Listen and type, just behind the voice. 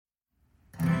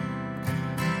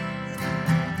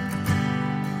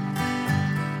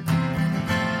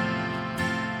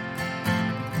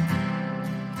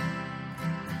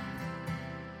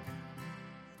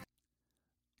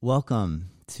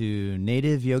Welcome to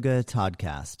Native Yoga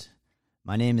Toddcast.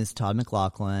 My name is Todd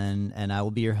McLaughlin, and I will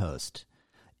be your host.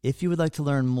 If you would like to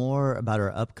learn more about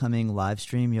our upcoming live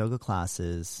stream yoga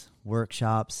classes,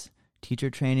 workshops,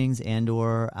 teacher trainings,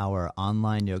 and/or our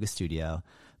online yoga studio,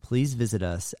 please visit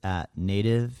us at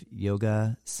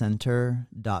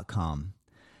nativeyogacenter.com.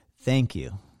 Thank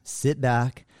you. Sit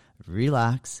back,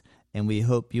 relax, and we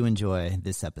hope you enjoy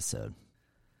this episode.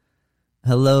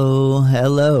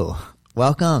 Hello.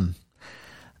 Welcome.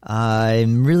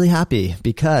 I'm really happy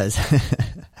because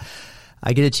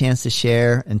I get a chance to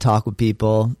share and talk with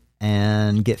people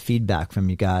and get feedback from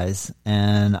you guys.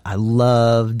 And I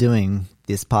love doing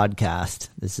this podcast.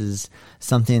 This is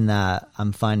something that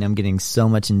I'm finding I'm getting so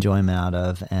much enjoyment out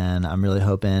of, and I'm really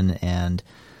hoping and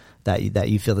that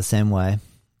you feel the same way.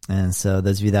 And so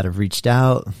those of you that have reached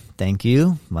out, thank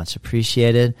you. Much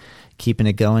appreciated. Keeping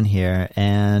it going here.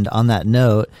 And on that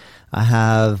note, I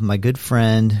have my good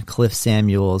friend Cliff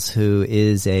Samuels, who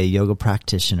is a yoga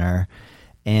practitioner,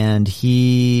 and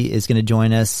he is going to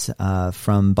join us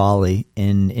from Bali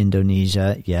in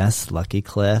Indonesia. Yes, lucky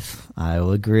Cliff. I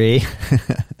will agree.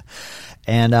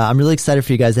 And I'm really excited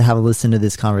for you guys to have a listen to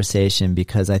this conversation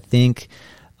because I think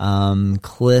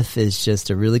Cliff is just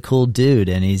a really cool dude,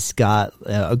 and he's got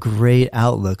a great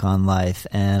outlook on life.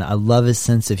 And I love his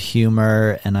sense of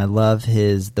humor, and I love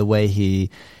the way he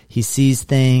sees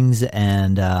things.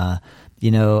 And, I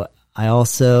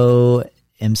also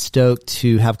am stoked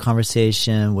to have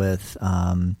conversation with,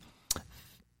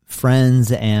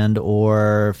 friends and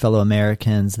or fellow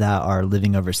Americans that are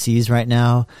living overseas right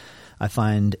now. I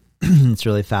find it's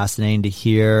really fascinating to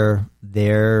hear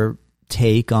their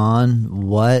take on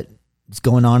what's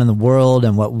going on in the world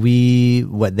and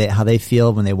how they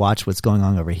feel when they watch what's going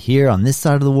on over here on this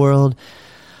side of the world.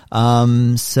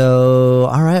 So,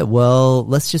 all right, well,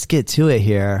 let's just get to it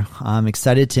here. I'm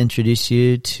excited to introduce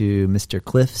you to Mr.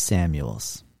 Cliff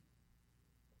Samuels.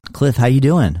 Cliff, how you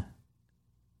doing?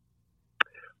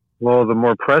 Well, the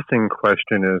more pressing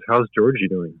question is, how's Georgie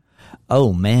doing?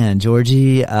 Oh man,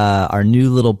 Georgie, our new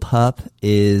little pup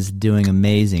is doing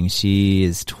amazing. She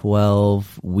is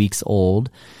 12 weeks old,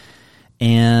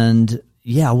 and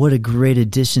yeah, what a great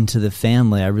addition to the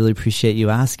family. I really appreciate you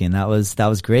asking. That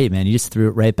was great, man. You just threw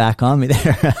it right back on me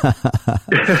there.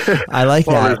 I like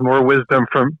that. There's more wisdom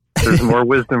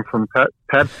from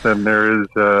pets than there is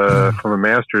from a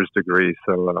master's degree.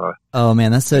 So oh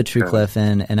man, that's so true, Cliff.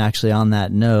 And actually on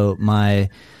that note, my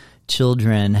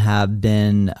children have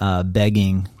been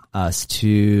begging us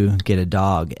to get a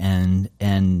dog, and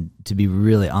to be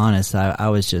really honest, I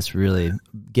was just really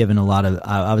given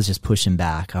I was just pushing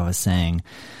back. I was saying,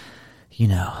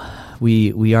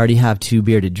 we already have 2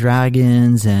 bearded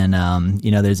dragons, and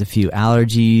there's a few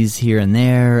allergies here and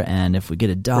there, and if we get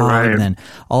a dog, right, then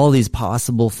all these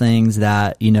possible things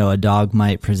that a dog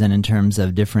might present in terms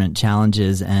of different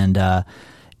challenges, and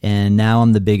now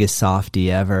I'm the biggest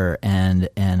softie ever, and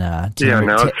now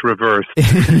it's reversed.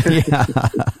 Yeah.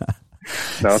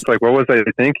 Now it's like, what was I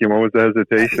thinking? What was the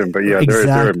hesitation? But yeah,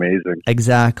 they're amazing.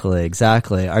 Exactly.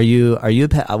 Are you a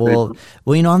pet? Well,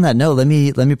 on that note, let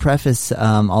me preface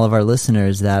all of our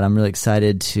listeners that I'm really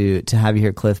excited to have you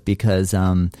here, Cliff, because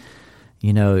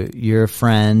you're a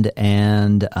friend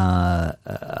and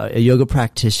a yoga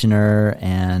practitioner,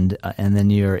 and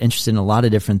then you're interested in a lot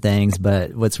of different things.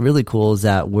 But what's really cool is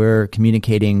that we're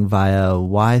communicating via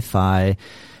Wi-Fi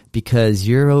because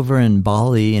you're over in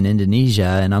Bali in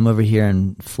Indonesia, and I'm over here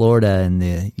in Florida in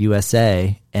the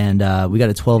USA, and we got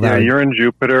a 12-hour. Yeah, you're in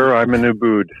Jupiter. I'm in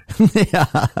Ubud.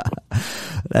 Yeah,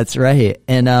 that's right.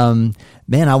 And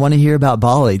man, I want to hear about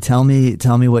Bali. Tell me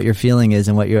what your feeling is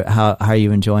and how are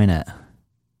you enjoying it?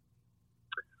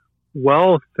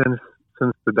 Well, since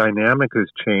the dynamic has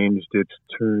changed, it's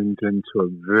turned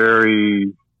into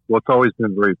it's always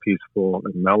been very peaceful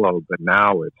and mellow, but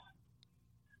now it's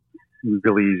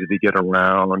really easy to get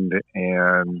around,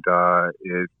 and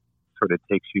it sort of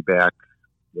takes you back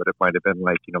what it might have been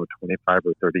like, 25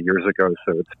 or 30 years ago.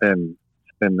 So it's been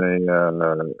a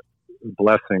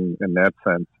blessing in that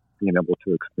sense, being able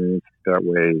to experience it that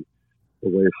way,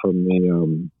 away from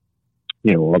the,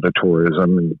 all the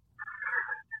tourism and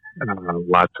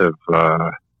lots of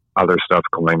other stuff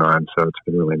going on. So it's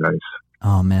been really nice.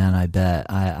 Oh man, I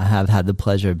bet. I have had the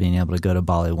pleasure of being able to go to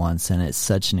Bali once, and it's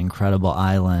such an incredible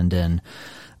island, and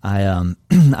I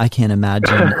can't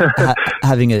imagine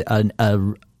having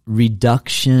a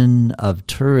reduction of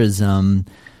tourism,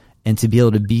 and to be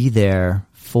able to be there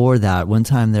for that. One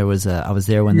time I was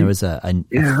there when there was a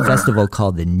festival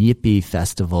called the Nyepi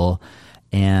Festival,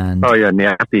 and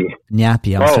Nyepi.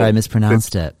 I'm sorry, I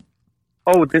mispronounced it.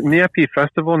 Oh, the Nyepi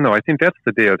Festival? No, I think that's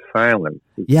the Day of Silence.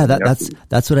 Yeah,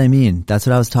 that's what I mean. That's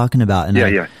what I was talking about. And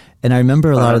yeah. And I remember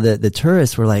a lot of the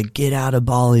tourists were like, get out of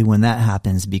Bali when that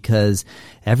happens, because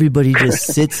everybody just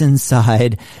sits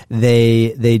inside.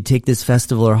 They take this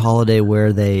festival or holiday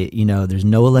where there's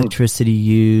no electricity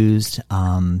used.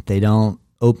 They don't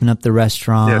open up the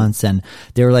restaurants, and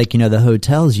they were like, the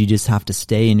hotels, you just have to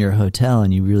stay in your hotel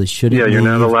and you really shouldn't. Yeah, you're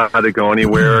leave. not allowed to go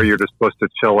anywhere. You're just supposed to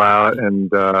chill out. And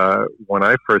when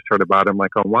I first heard about it, I'm like,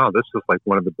 oh wow, this is like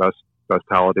one of the best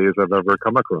holidays I've ever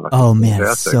come across. Oh man,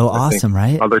 it's so awesome,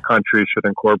 right? Other countries should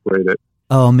incorporate it.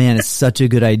 Oh man, it's such a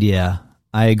good idea.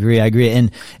 I agree. And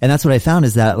that's what I found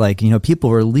is that people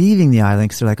were leaving the island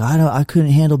because they're like, I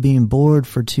couldn't handle being bored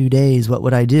for 2 days. What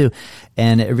would I do?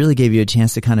 And it really gave you a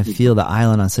chance to kind of feel the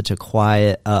island on such a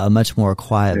much more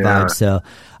quiet vibe. So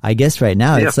I guess right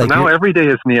now it's so like now every day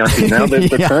is Nyepi. Now the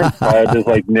current vibe is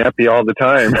like Nyepi all the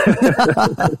time.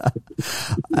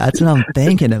 That's what I'm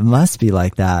thinking. It must be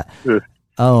like that.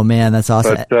 Oh man, that's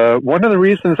awesome. But one of the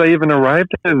reasons I even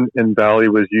arrived in Bali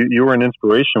was you were an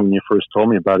inspiration when you first told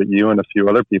me about it. You and a few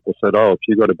other people said, "Oh, if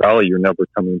you go to Bali, you're never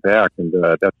coming back," and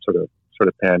that sort of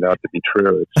panned out to be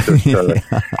true. It's just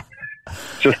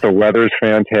just the weather's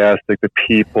fantastic. The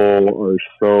people are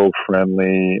so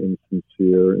friendly and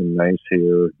sincere and nice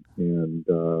here, and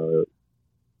the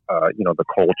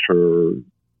culture,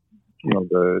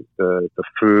 the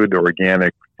food, the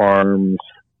organic farms.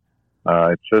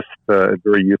 It's just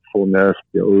very youthfulness,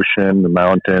 the ocean, the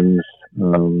mountains.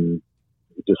 You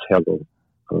just have a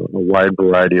wide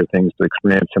variety of things to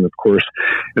experience. And of course,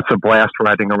 it's a blast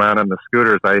riding around on the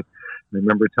scooters. I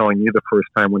remember telling you the first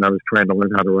time when I was trying to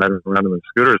learn how to ride around on the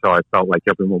scooters, how I felt like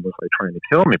everyone was like trying to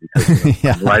kill me because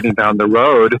I'm riding down the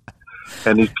road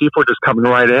and these people are just coming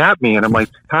right at me. And I'm like,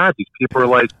 God, these people are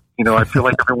like, I feel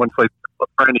like everyone's like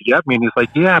trying to get me. And he's like,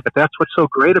 yeah, but that's what's so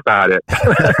great about it.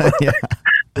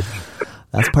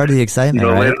 That's part of the excitement,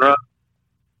 right? Later on,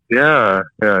 yeah,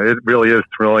 it really is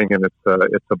thrilling, and it's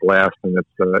a blast, and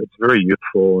it's very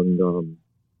youthful, and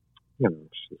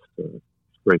it's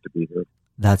great to be here.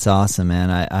 That's awesome,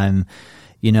 man.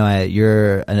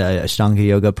 You're an Ashtanga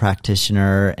yoga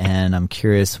practitioner, and I'm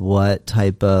curious what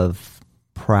type of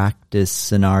practice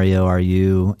scenario are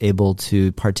you able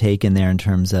to partake in there in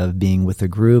terms of being with a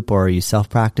group, or are you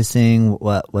self-practicing?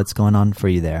 What's going on for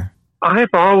you there?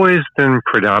 I've always been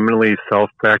predominantly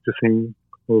self-practicing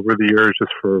over the years,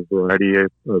 just for a variety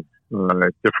of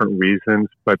different reasons.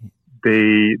 But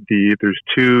there's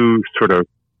two sort of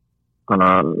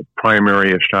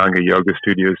primary Ashtanga yoga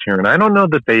studios here, and I don't know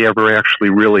that they ever actually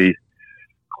really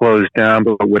closed down.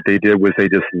 But what they did was they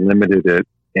just limited it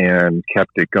and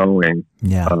kept it going.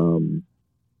 Yeah.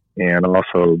 And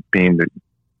also, being that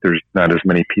there's not as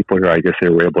many people here, I guess they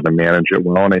were able to manage it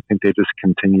well, and I think they just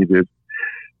continued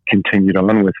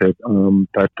on with it.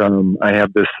 But I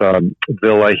have this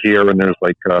villa here, and there's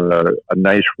like a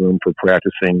nice room for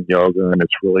practicing yoga, and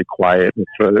it's really quiet.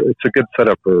 It's a good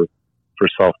setup for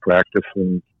self-practice.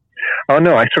 And I don't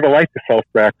know, I sort of like the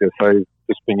self-practice. I've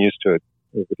just been used to it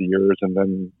over the years, and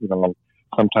then I'll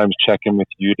sometimes check in with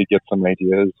you to get some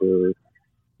ideas, or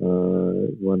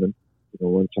learn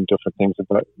some different things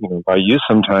about you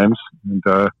sometimes. And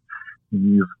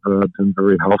you've been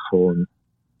very helpful in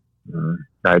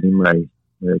guiding my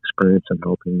experience and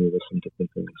helping me with some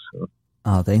different things. So.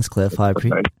 Oh, thanks, Cliff. I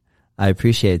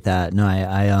appreciate that. No,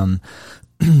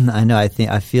 I know.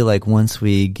 I feel like once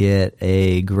we get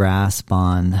a grasp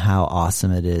on how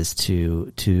awesome it is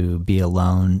to be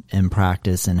alone in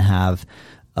practice and have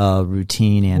a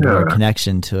routine and or a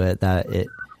connection to it, that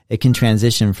it can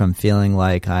transition from feeling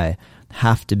like I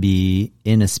have to be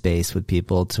in a space with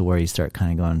people to where you start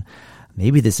kind of going,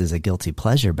 maybe this is a guilty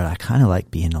pleasure, but I kind of like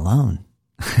being alone.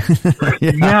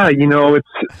 Yeah,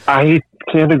 I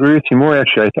can't agree with you more.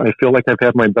 Actually, I feel like I've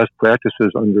had my best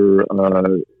practices under,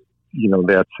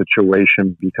 that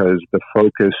situation, because the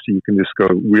focus, you can just go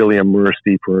really immerse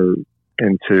deeper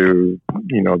into,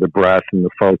 the breath and the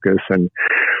focus, and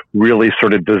really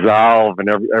sort of dissolve, and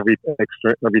everything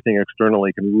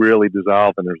externally can really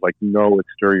dissolve, and there's like no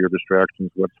exterior distractions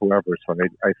whatsoever. So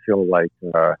I feel like,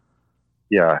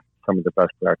 some of the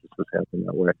best practices happen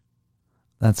that way.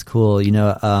 That's cool.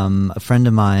 A friend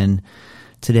of mine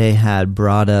today had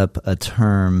brought up a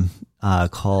term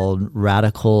called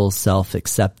radical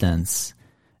self-acceptance.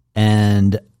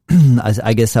 And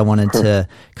I guess I wanted to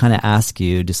kind of ask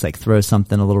you, just like throw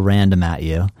something a little random at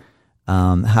you.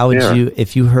 How would you,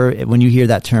 when you hear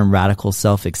that term radical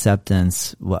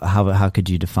self-acceptance, how could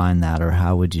you define that, or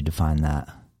how would you define that?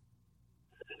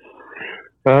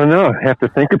 I don't know. I have to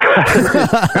think about it.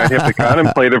 I have to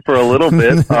contemplate it for a little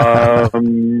bit.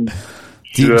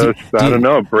 I don't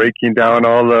know, breaking down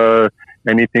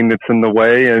anything that's in the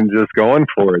way and just going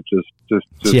for it. Just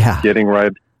getting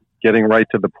right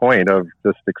to the point of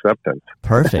just acceptance.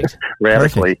 Perfect.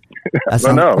 Radically. I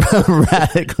don't know.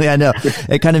 Radically, I know.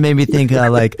 It kind of made me think,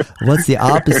 what's the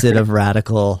opposite of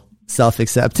radical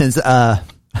self-acceptance?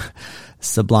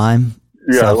 Sublime.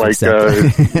 Yeah,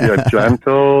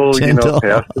 gentle.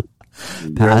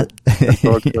 Passive.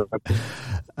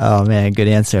 Oh man, good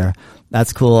answer.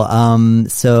 That's cool.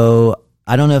 So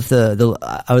I don't know if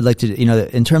I would like to,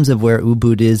 in terms of where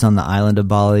Ubud is on the island of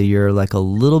Bali, you're like a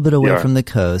little bit away from the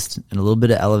coast and a little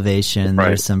bit of elevation. Right.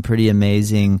 There's some pretty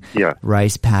amazing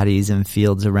rice paddies and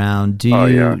fields around. Do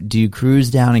you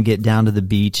cruise down and get down to the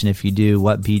beach? And if you do,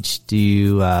 what beach do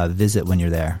you visit when you're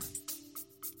there?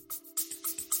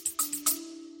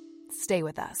 Stay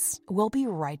with us. We'll be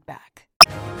right back.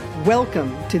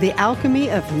 Welcome to the Alchemy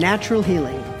of Natural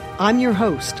Healing. I'm your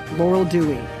host, Laurel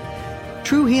Dewey.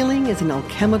 True healing is an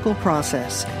alchemical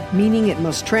process, meaning it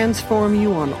must transform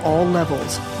you on all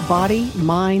levels, body,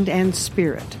 mind, and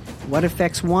spirit. What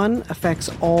affects one affects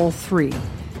all three.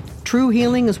 True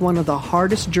healing is one of the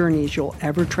hardest journeys you'll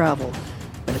ever travel,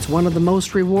 but it's one of the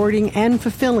most rewarding and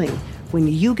fulfilling when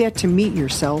you get to meet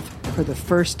yourself for the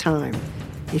first time.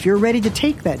 If you're ready to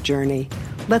take that journey,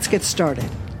 let's get started.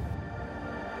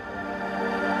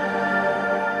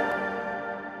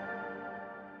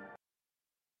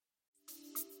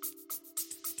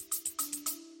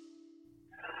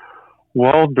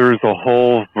 Well, there's a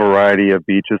whole variety of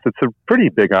beaches. It's a pretty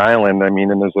big island. I mean,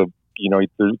 and there's it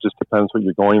just depends what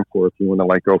you're going for. If you want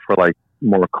to go for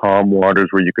more calm waters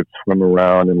where you could swim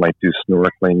around and do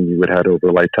snorkeling, you would head over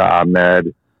to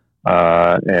Ahmed.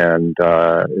 And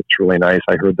it's really nice.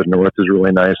 I heard the north is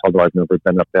really nice, although I've never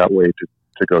been up that way to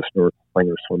go snorkeling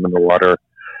or swim in the water.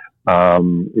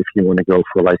 If you want to go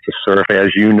for the surf,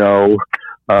 as you know,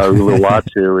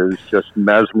 Uluwatu is just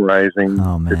mesmerizing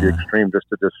to the extreme. Just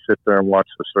to sit there and watch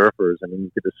the surfers, and then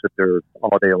you get to sit there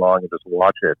all day long and just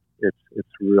watch it. It's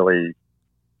really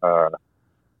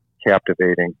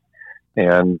captivating,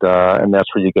 and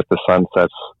that's where you get the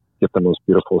sunsets. Get the most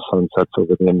beautiful sunsets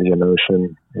over the Indian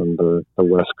Ocean and the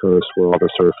West Coast where all the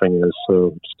surfing is. So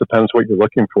it just depends what you're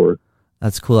looking for.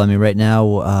 That's cool. I mean, right now,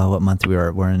 what month we're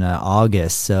in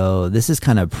August. So this is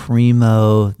kind of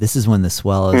primo. This is when the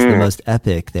swell is the most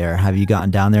epic there. Have you gotten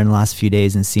down there in the last few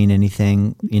days and seen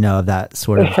anything, of that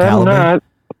sort of caliber? I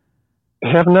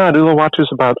have not. Uluwatu's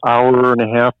about an hour and a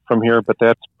half from here, but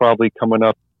that's probably coming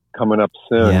up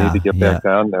soon. I need to get back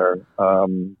down there.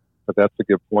 But that's a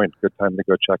good point. Good time to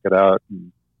go check it out.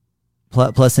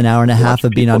 Plus an hour and a half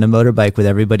of being on a motorbike with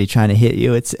everybody trying to hit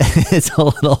you. It's a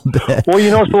little bit. Well,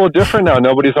 it's a little different now.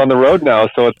 Nobody's on the road now.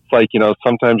 So it's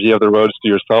sometimes you have the roads to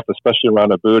yourself, especially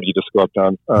around Ubud. You just go up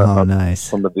down nice.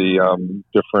 Some of the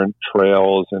different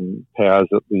trails and paths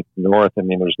that lead north. I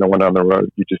mean, there's no one on the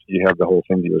road. You have the whole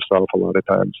thing to yourself a lot of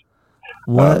times.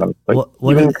 Even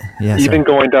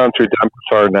going down through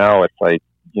Denpasar now, it's there's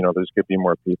going to be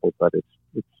more people, but it's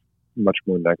much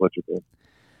more negligible.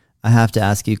 I have to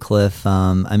ask you, Cliff.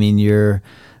 I mean, you're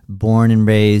born and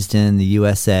raised in the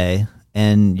USA,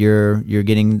 and you're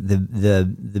getting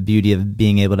the beauty of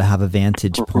being able to have a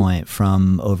vantage point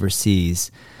from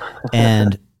overseas,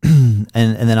 and and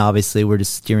then obviously we're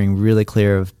just steering really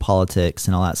clear of politics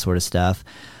and all that sort of stuff.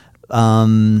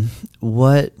 Hard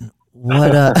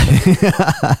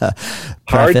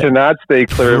to not stay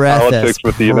clear of politics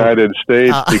with the United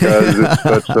States because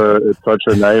it's such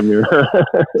a nightmare.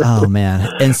 Oh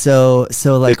man. And so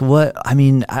what, I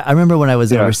mean, I remember when I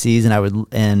was overseas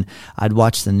and I'd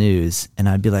watch the news and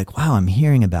I'd be like, wow, I'm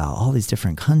hearing about all these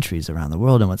different countries around the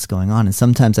world and what's going on. And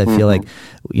sometimes I feel like,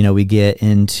 we get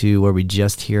into where we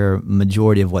just hear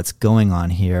majority of what's going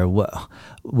on here.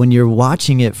 When you're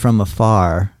watching it from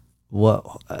afar,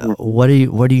 what are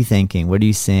you thinking? What are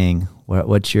you seeing?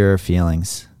 What's your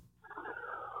feelings?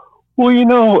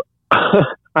 Well,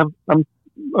 I'm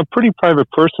a pretty private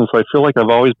person, so I feel like I've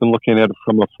always been looking at it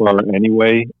from afar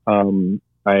anyway.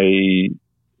 I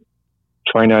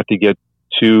try not to get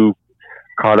too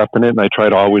caught up in it, and I try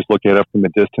to always look at it from a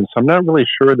distance. I'm not really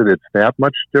sure that it's that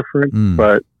much different,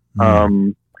 but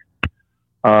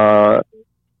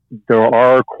there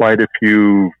are quite a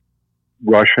few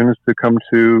Russians to come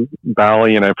to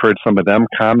Bali, and I've heard some of them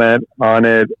comment on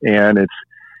it. And it's,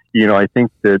 I think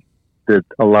that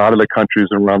a lot of the countries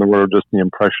around the world, just the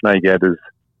impression I get is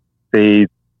they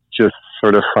just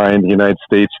sort of find the United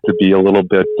States to be a little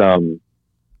bit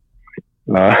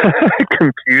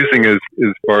confusing as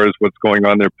far as what's going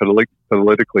on there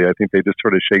politically. I think they just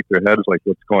sort of shake their heads like,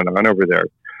 what's going on over there?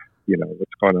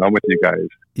 What's going on with you guys?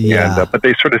 Yeah. And but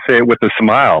they sort of say it with a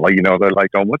smile, like, they're like,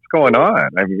 "Oh, what's going on?"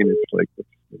 I mean, it's like,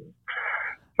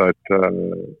 but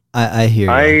I hear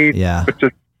you. Yeah.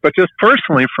 But just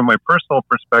personally, from my personal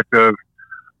perspective,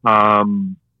 I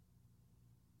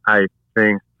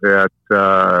think that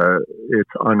it's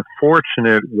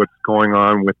unfortunate what's going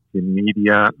on with the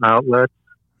media outlets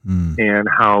and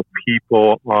how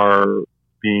people are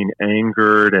being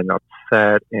angered and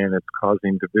upset, and it's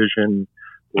causing division,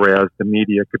 whereas the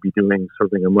media could be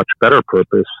serving a much better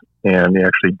purpose and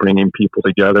actually bringing people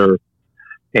together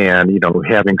and,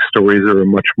 having stories that are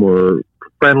much more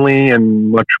friendly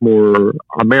and much more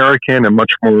American and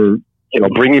much more,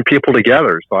 bringing people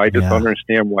together. So I just don't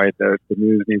understand why the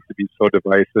news needs to be so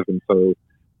divisive and so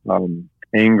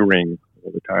angering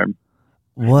all the time.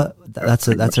 That's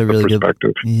a really good,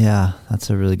 that's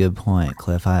a really good point,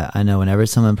 Cliff. I know whenever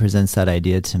someone presents that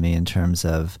idea to me in terms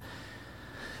of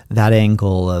that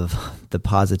angle of the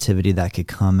positivity that could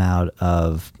come out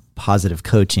of positive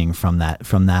coaching from that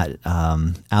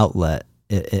outlet,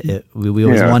 we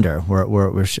always wonder.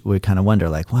 We kind of wonder,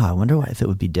 like, wow, I wonder if it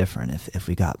would be different if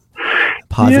we got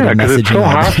positive messaging. Because it's so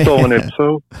hostile and it's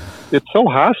so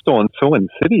hostile and so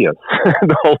insidious,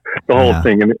 the whole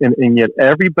thing, and yet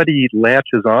everybody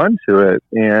latches on to it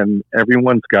and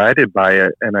everyone's guided by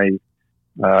it, and I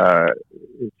don't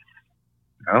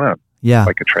know, it's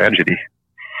like a tragedy.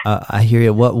 I hear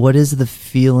you. What is the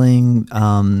feeling,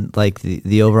 like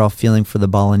the overall feeling for the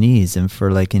Balinese and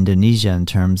for like Indonesia in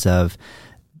terms of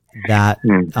that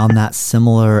on that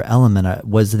similar element?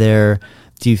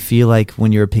 Do you feel like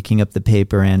when you're picking up the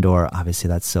paper or obviously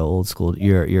that's so old school,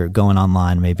 you're going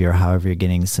online maybe, or however you're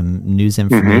getting some news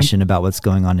information about what's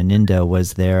going on in Indo,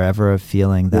 was there ever a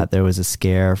feeling that there was a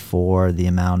scare for the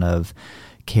amount of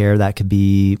care that could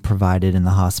be provided in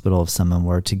the hospital if someone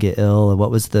were to get ill? What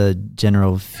was the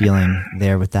general feeling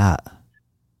there with that?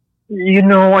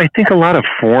 I think a lot of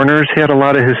foreigners had a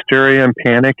lot of hysteria and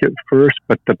panic at first,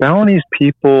 but the Balinese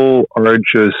people are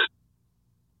just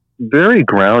very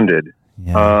grounded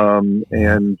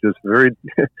and just very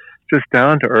just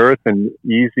down to earth and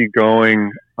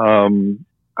easygoing.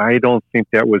 I don't think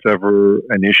that was ever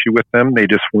an issue with them. They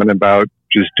just went about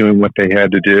just doing what they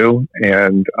had to do,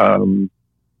 and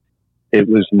it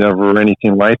was never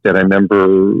anything like that. I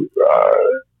remember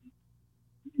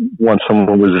once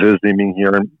someone was visiting me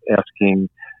here and asking,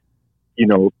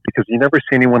 because you never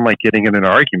see anyone like getting in an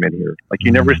argument here. Like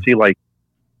you never see like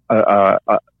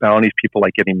Balinese people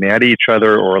like getting mad at each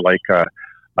other, or like a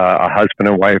husband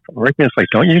and wife arguments. Like,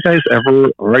 don't you guys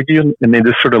ever argue? And they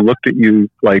just sort of looked at you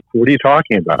like, what are you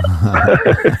talking about?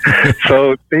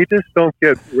 So they just don't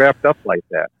get wrapped up like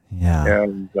that. Yeah.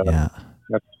 And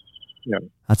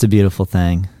that's a beautiful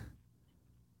thing.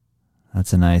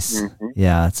 That's a nice,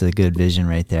 that's a good vision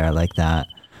right there. I like that.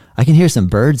 I can hear some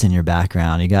birds in your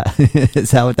background. You got,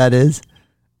 is that what that is?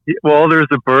 Well, there's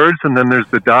the birds, and then there's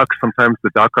the ducks. Sometimes the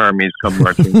duck armies come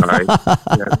marching by.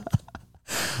 Awesome.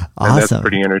 And that's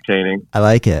pretty entertaining. I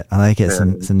like it.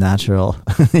 Some natural.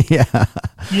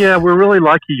 Yeah, we're really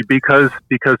lucky because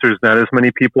there's not as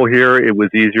many people here. It was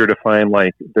easier to find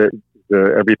like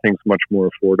everything's much more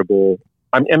affordable.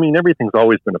 I mean, everything's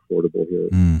always been affordable here,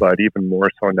 but even more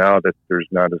so now that there's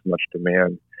not as much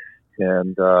demand.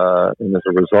 And as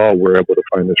a result, we're able to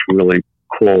find this really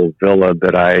cool villa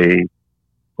that I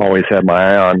always had my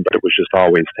eye on, but it was just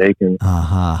always taken.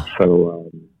 So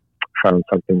found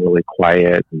something really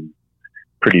quiet and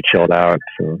pretty chilled out.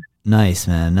 So nice,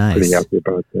 man. Nice. Pretty happy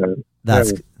about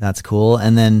that. That's cool.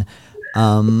 And then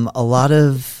a lot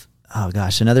of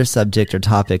another subject or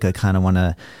topic I kind of want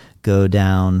to go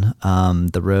down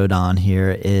the road on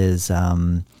here is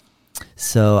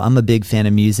so I'm a big fan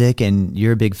of music, and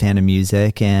you're a big fan of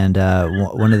music, and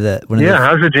one of the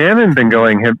how's the jamming been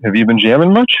going? Have you been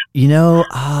jamming much? No,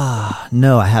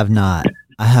 I have not.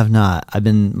 I've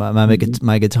been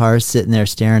my guitar's sitting there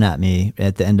staring at me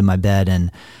at the end of my bed,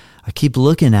 and I keep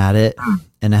looking at it,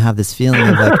 and I have this feeling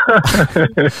of like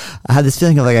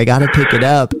I got to pick it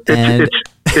up.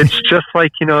 It's just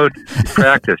like,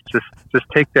 practice. Just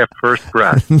take that first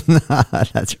breath.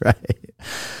 That's right.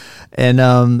 And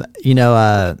I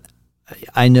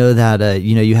know that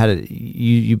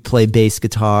you play bass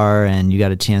guitar, and you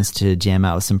got a chance to jam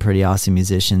out with some pretty awesome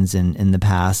musicians in the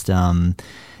past.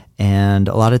 And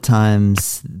a lot of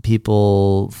times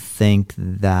people think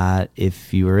that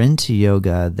if you were into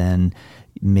yoga, then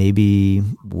maybe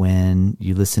when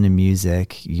you listen to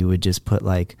music, you would just put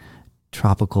like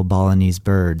tropical Balinese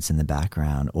birds in the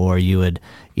background, or you would,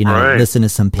 listen to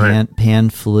some pan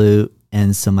flute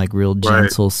and some like real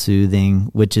gentle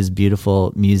soothing, which is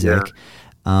beautiful music.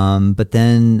 But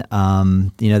then,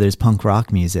 there's punk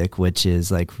rock music, which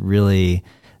is like really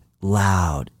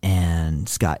loud and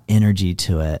it's got energy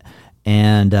to it.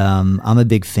 And I'm a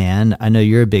big fan. I know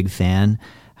you're a big fan.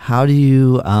 How do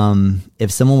you,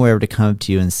 if someone were ever to come up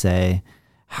to you and say,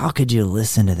 how could you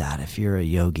listen to that if you're a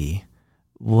yogi?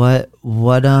 What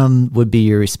would be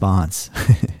your response?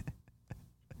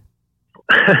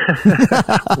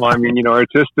 Well, I mean,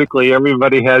 artistically,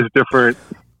 everybody has different,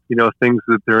 things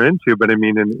that they're into. But I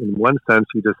mean, in one sense,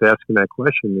 you just asking that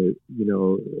question,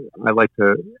 I like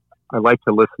to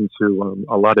listen to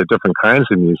a lot of different kinds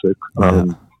of music.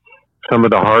 Some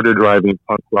of the harder driving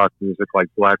punk rock music, like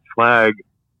Black Flag,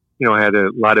 had a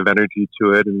lot of energy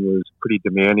to it and was pretty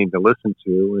demanding to listen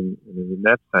to. And in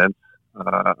that sense,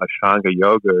 Ashtanga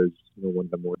yoga is one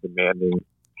of the more demanding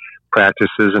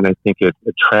practices, and I think it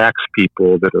attracts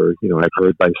people that are, I've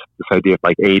heard this idea of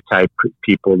like A-type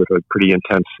people that are pretty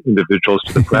intense individuals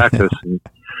to the practice. And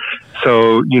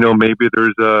so, maybe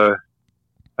there's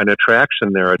an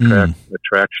attraction there.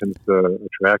 Attractions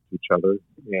attract each other,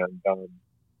 and I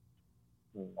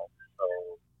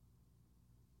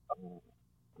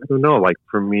don't know. Like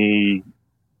for me,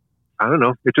 I don't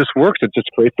know. It just works. It just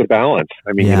creates a balance.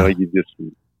 I mean, you just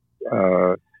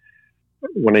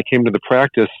when I came to the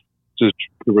practice,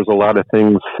 there was a lot of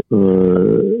things,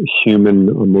 human,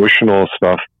 emotional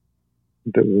stuff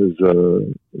that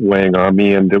was weighing on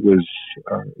me, and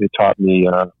it taught me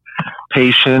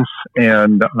patience,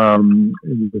 and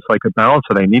it was like a balance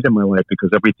that I needed in my life,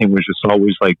 because everything was just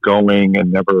always like going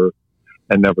and never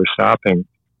stopping.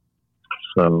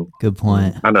 So good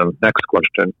point. I don't know. Next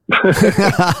question.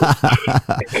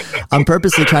 I'm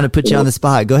purposely trying to put you on the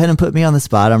spot. Go ahead and put me on the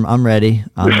spot. I'm ready.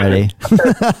 I'm ready.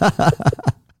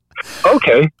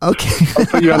 Okay. I'll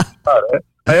put you on the spot.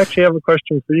 I actually have a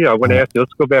question for you. I want to ask you,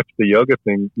 let's go back to the yoga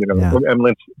thing, and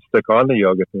let's stick on the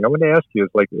yoga thing. I want to ask you, as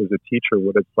a teacher,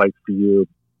 what it's like for you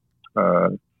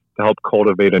to help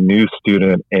cultivate a new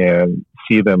student and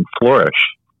see them flourish.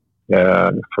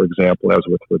 For example, as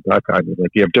with Rebecca, I mean,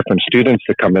 like you have different students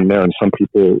that come in there, and some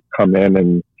people come in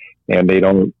and they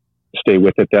don't stay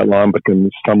with it that long, but then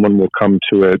someone will come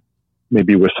to it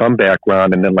maybe with some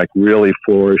background and then like really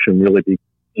flourish and really be,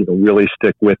 really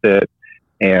stick with it.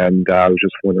 And I was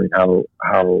just wondering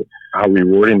how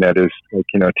rewarding that is, like,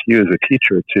 to you as a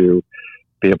teacher to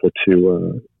be able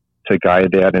to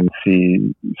guide that and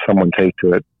see someone take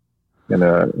to it in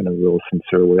a real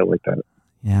sincere way like that.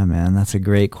 Yeah, man, that's a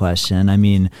great question. I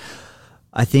mean,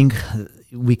 I think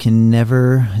we can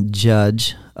never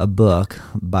judge a book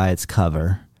by its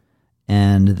cover.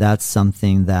 And that's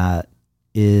something that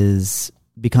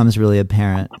becomes really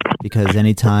apparent, because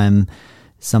anytime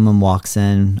someone walks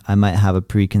in, I might have a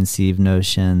preconceived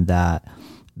notion that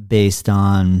based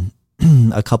on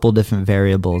a couple different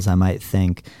variables, I might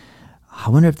think, I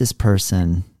wonder if this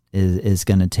person is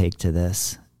going to take to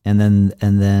this. And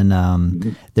then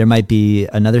there might be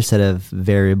another set of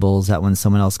variables that when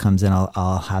someone else comes in,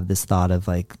 I'll have this thought of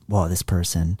like, well, this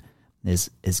person is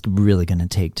really going to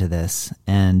take to this.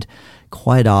 And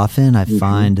quite often I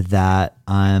find that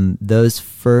those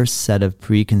first set of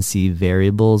preconceived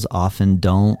variables often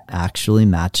don't actually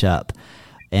match up.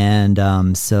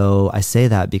 And so I say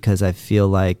that because I feel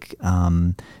like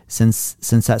since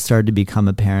that started to become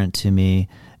apparent to me,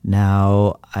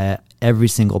 now every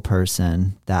single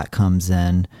person that comes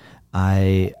in,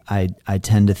 I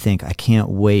tend to think, I can't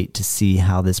wait to see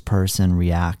how this person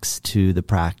reacts to the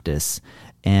practice.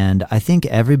 And I think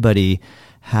everybody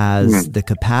has the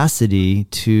capacity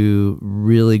to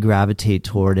really gravitate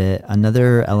toward it.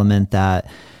 Another element that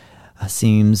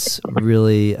seems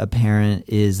really apparent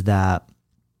is that,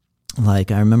 like,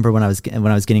 I remember when I was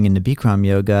getting into Bikram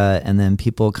yoga, and then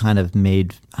people kind of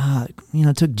made,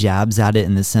 took jabs at it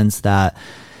in the sense that,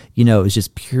 it was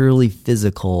just purely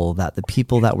physical, that the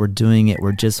people that were doing it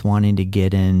were just wanting to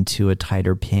get into a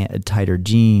tighter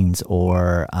jeans,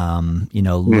 or,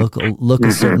 look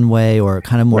a certain way, or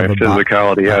kind of more of a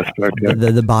physicality aspect,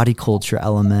 the body culture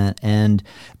element.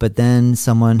 But then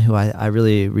someone who I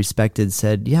really respected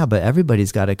said, yeah, but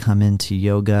everybody's got to come into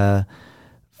yoga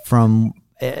from,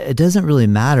 it doesn't really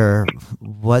matter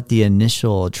what the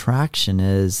initial attraction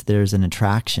is. There's an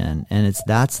attraction, and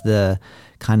that's the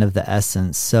kind of the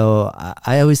essence. So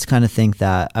I always kind of think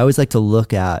that I always like to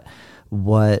look at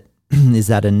what is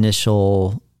that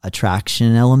initial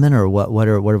attraction element, or what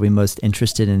are we most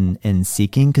interested in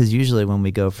seeking? Because usually when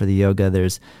we go for the yoga,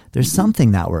 there's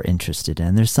something that we're interested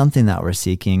in, there's something that we're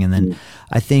seeking. And then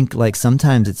I think, like,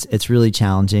 sometimes it's really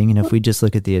challenging. If we just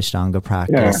look at the Ashtanga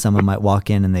practice, someone might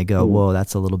walk in and they go, whoa,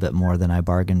 that's a little bit more than I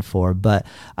bargained for. But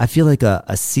I feel like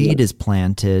a seed is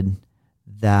planted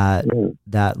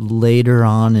that later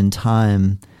on in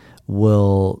time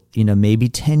will, maybe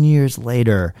 10 years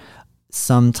later,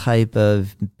 some type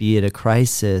of, be it a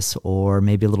crisis or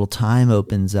maybe a little time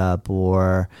opens up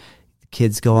or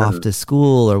kids go off to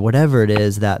school or whatever it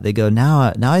is, that they go,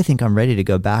 now I think I'm ready to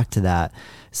go back to that.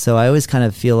 So I always kind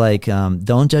of feel like,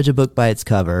 don't judge a book by its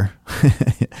cover,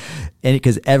 and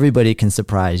because everybody can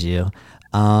surprise you.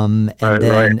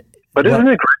 Right. But isn't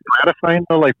it gratifying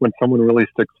though, like when someone really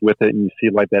sticks with it and you see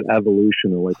like that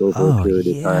evolution of like over a period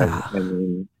of time? I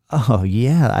mean, oh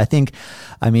yeah,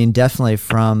 I mean, definitely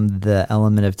from the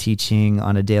element of teaching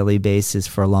on a daily basis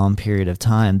for a long period of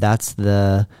time, that's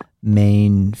the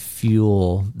main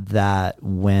fuel that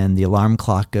when the alarm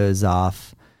clock goes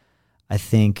off, I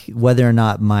think whether or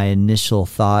not my initial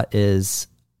thought is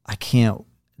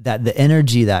that the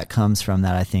energy that comes from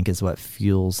that, I think, is what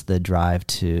fuels the drive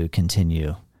to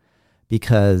continue.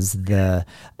 Because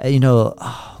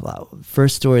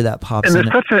first story that pops and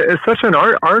in, it's such an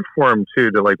art form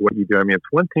too, to like what you do. I mean,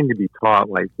 it's one thing to be taught,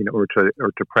 like, you know, or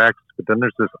to practice, but then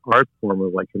there's this art form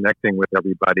of like connecting with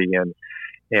everybody and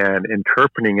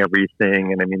interpreting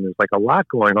everything. And I mean, there's like a lot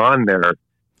going on there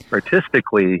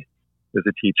artistically as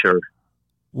a teacher.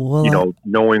 Well, you know,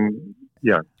 knowing,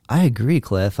 yeah. I agree,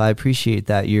 Cliff. I appreciate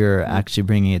that you're actually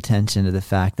bringing attention to the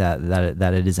fact that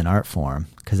it is an art form,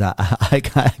 because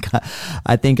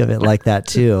I think of it like that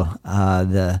too.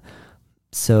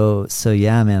 So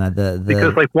yeah, man.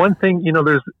 Because like one thing, you know,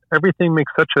 there's everything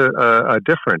makes such a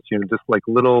difference. You know, just like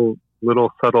little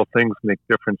subtle things make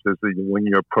differences when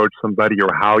you approach somebody,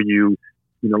 or how you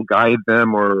guide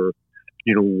them, or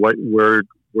you know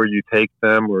where you take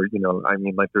them, or, you know, I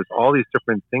mean, like there's all these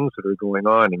different things that are going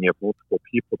on, and you have multiple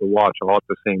people to watch all at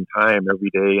the same time every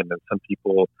day. And then some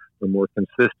people are more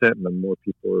consistent, and then more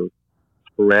people are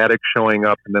sporadic showing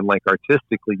up. And then like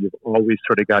artistically, you've always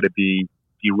sort of got to be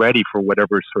ready for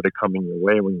whatever's sort of coming your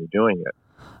way when you're doing it.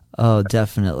 Oh,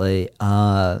 definitely.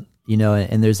 You know,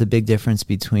 and there's a big difference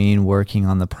between working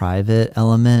on the private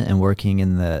element and working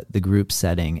in the group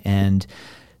setting. And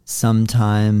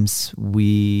sometimes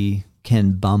we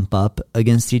can bump up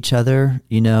against each other,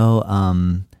 you know,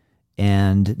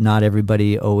 and not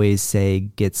everybody always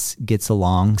gets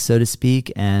along, so to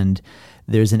speak. And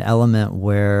there's an element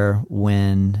where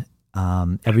when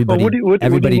everybody, what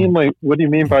do you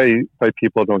mean by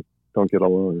people don't get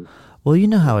along? Well, you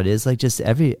know how it is, like just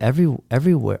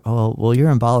everywhere. Oh, well, you're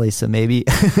in Bali, so maybe,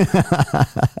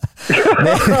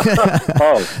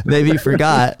 maybe you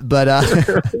forgot, but,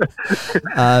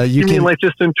 you mean like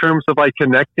just in terms of like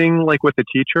connecting, like with the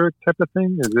teacher type of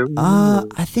thing? Is it,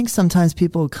 I think sometimes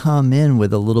people come in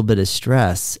with a little bit of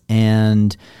stress,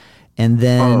 and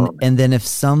then if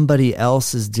somebody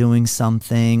else is doing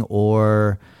something,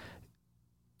 or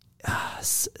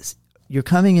you're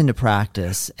coming into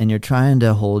practice and you're trying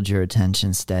to hold your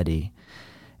attention steady,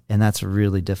 and that's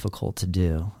really difficult to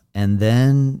do. And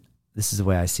then, this is the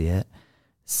way I see it,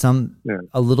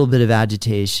 a little bit of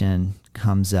agitation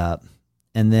comes up,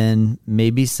 and then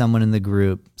maybe someone in the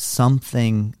group,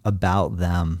 something about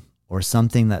them or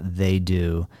something that they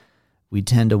do, we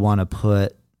tend to want to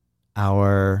put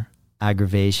our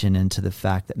aggravation into the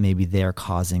fact that maybe they're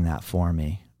causing that for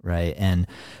me. Right. And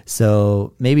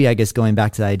so maybe, I guess, going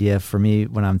back to the idea for me,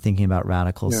 when I'm thinking about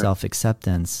radical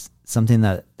self-acceptance, something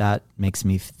that makes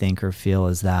me think or feel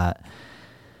is that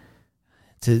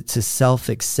to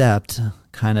self-accept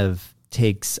kind of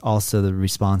takes also the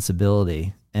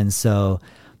responsibility. And so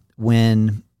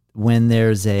when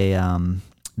there's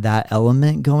that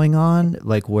element going on,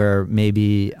 like where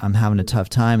maybe I'm having a tough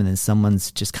time and then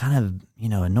someone's just kind of, you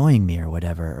know, annoying me or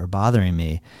whatever, or bothering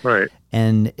me. Right.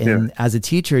 And as a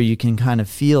teacher, you can kind of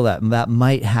feel that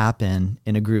might happen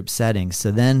in a group setting.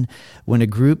 So then when a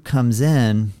group comes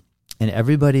in and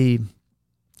everybody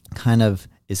kind of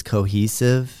is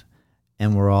cohesive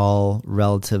and we're all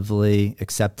relatively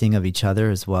accepting of each other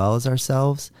as well as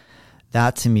ourselves,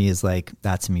 that to me is like,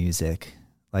 that's music.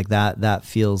 Like that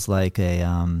feels like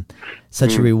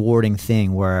such a rewarding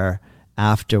thing, where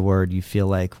afterward you feel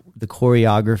like the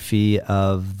choreography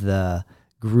of the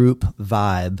group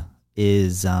vibe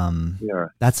is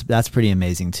that's pretty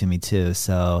amazing to me too.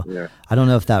 So I don't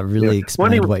know if that really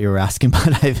explained what you were asking,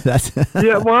 but that's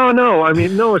well, no, I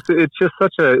mean, no, it's just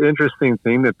such an interesting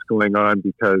thing that's going on,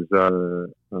 because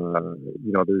you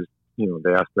know, there's, you know,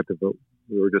 the aspect of what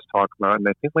we were just talking about, and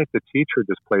I think like the teacher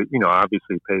just plays, you know,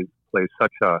 obviously plays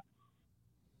such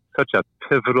a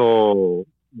pivotal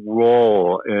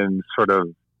role in sort of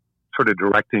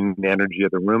directing the energy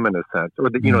of the room, in a sense, or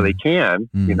that, you know, they can,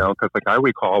 you know, because like I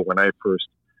recall when I first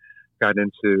got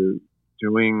into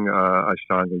doing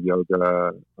Ashtanga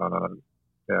yoga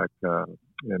back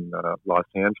in Los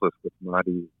Angeles with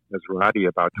Mahdi Ezraty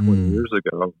about 20 years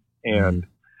ago, and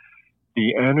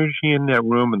the energy in that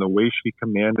room and the way she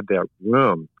commanded that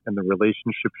room and the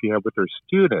relationship she had with her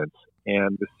students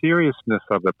and the seriousness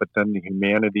of it, but then the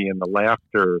humanity and the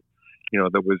laughter,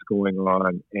 that was going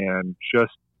on, and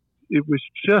it was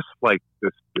just like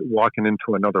this, walking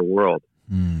into another world.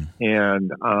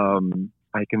 And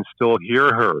I can still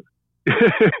hear her.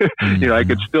 I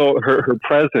could still her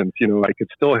presence. I could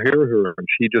still hear her, and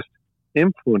she just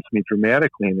influenced me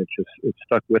dramatically, and it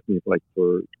stuck with me like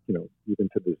for even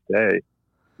to this day.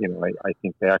 I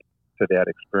think back to that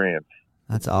experience.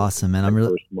 That's awesome, and I'm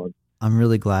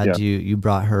really glad you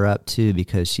brought her up too,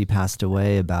 because she passed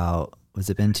away about, was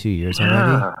it been 2 years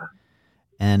already?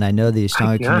 And I know the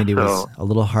Ashtanga community was a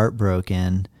little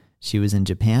heartbroken. She was in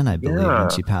Japan, I believe, when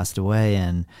she passed away,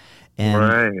 and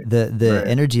the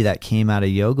energy that came out of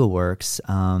Yoga Works,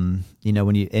 when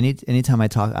anytime I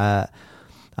talk, I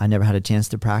never had a chance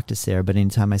to practice there, but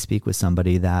anytime I speak with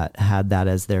somebody that had that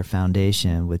as their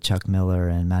foundation, with Chuck Miller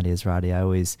and Maddie Ezrati, I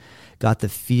always got the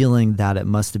feeling that it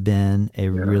must have been a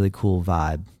really cool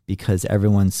vibe, because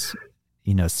everyone's,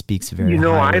 speaks very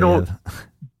highly of.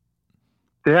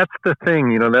 That's the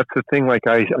thing, that's the thing. Like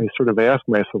I sort of ask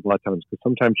myself a lot of times, because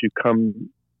sometimes you come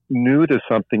new to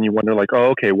something, you wonder like, oh,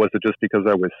 okay, was it just because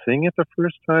I was seeing it the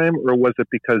first time, or was it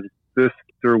because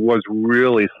there was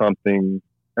really something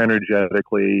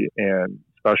energetically and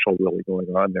special really going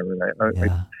on there? And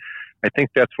I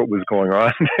think that's what was going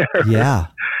on there. Yeah.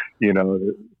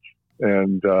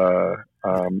 And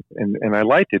I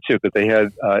liked it too, that they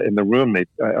had in the room,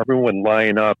 everyone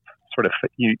line up sort of,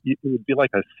 it would be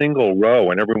like a single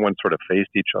row, and everyone sort of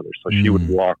faced each other. So she would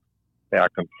walk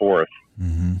back and forth,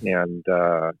 and then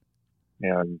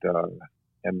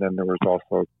there was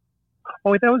also,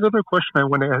 that was another question I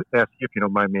want to ask you, if you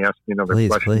don't mind me asking another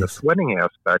question. Please. The sweating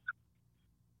aspect.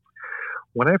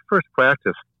 When I first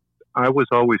practiced, I was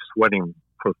always sweating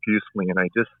profusely, and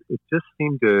it just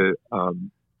seemed to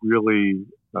really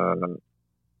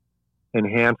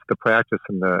enhance the practice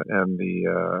and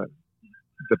the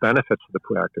benefits of the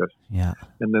practice. Yeah.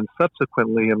 And then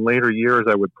subsequently, in later years,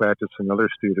 I would practice in other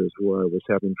studios where I was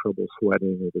having trouble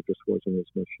sweating, or there just wasn't as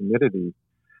much humidity.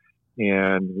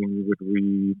 And when you would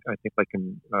read, I think like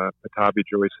in Pattabhi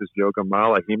Joyce's Yoga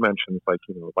Mala, he mentions like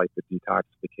the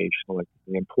detoxification, like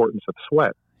the importance of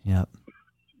sweat. Yeah.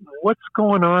 What's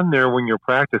going on there when you're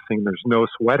practicing? There's no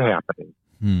sweat happening.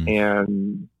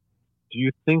 And do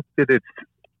you think that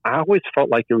I always felt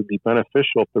like it would be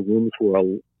beneficial if the rooms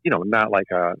were, not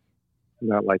like a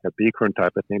Bikram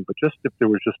type of thing, but just if there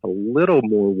was just a little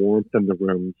more warmth in the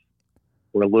rooms,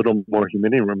 or a little more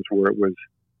humidity in rooms, where it was,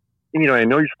 I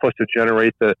know you're supposed to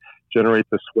generate the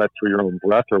sweat through your own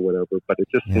breath or whatever, but it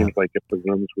just seems like if the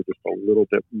rooms were just a little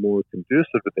bit more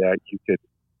conducive to that, you could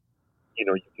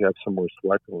have some more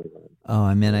sweat going on. Oh,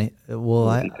 I mean,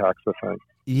 detoxifying.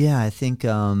 Yeah, I think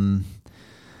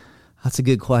that's a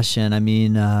good question. I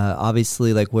mean,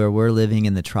 obviously, like where we're living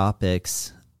in the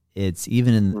tropics, it's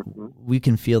even we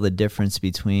can feel the difference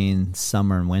between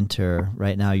summer and winter.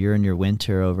 Right now, you're in your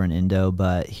winter over in Indo,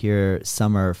 but here,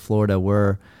 summer, Florida,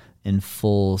 we're in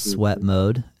full sweat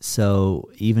mode. So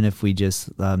even if we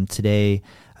just today,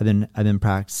 I've been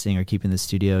practicing or keeping the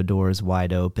studio doors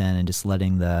wide open and just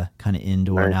letting the kind of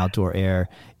indoor and outdoor air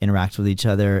interact with each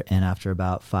other. And after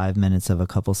about 5 minutes of a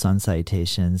couple sun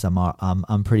salutations,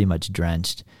 I'm pretty much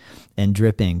drenched and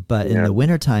dripping. But in the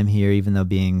wintertime here, even though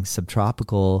being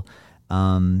subtropical,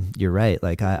 you're right.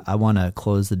 Like I want to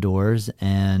close the doors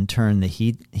and turn the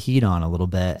heat on a little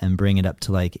bit and bring it up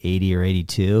to like 80 or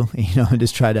 82, and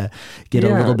just try to get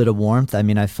a little bit of warmth. I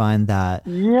mean, I find that.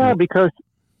 Yeah, because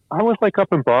I was like up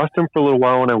in Boston for a little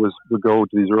while when I would go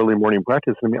to these early morning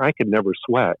practices. I mean, I could never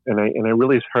sweat, and I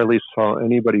really hardly saw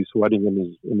anybody sweating in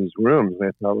these rooms. And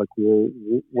I thought, like, well,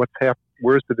 what's happening?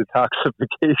 Where's the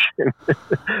detoxification?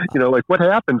 Like what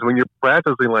happens when you're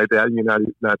practicing like that and you're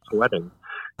not sweating?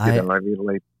 To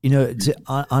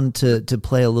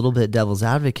play a little bit devil's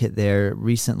advocate there,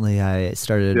 recently I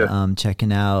started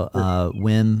checking out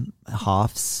Wim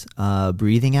Hof's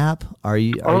breathing app.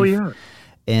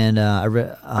 And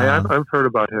I've heard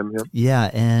about him.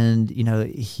 Yeah, and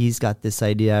he's got this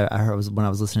idea. I heard when I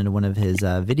was listening to one of his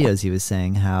videos, he was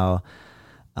saying how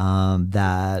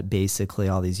that basically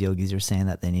all these yogis are saying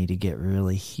that they need to get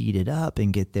really heated up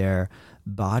and get their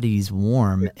bodies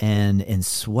warm and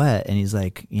sweat. And he's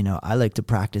like, I like to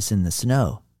practice in the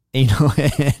snow, and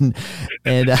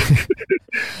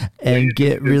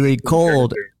get really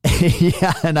cold.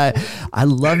 Yeah, and I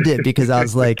loved it because I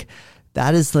was like,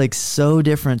 that is like so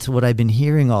different to what I've been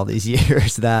hearing all these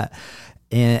years.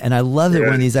 And I love it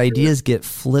when these ideas get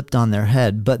flipped on their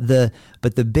head. But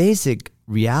the basic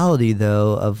reality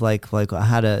though of like I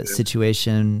had a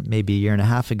situation maybe a year and a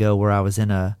half ago where I was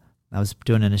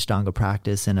doing an Ashtanga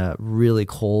practice in a really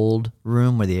cold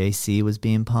room where the AC was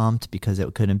being pumped because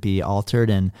it couldn't be altered.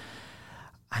 And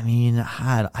I mean,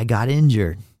 I got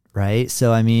injured, right?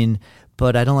 So, I mean,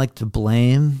 but I don't like to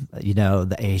blame,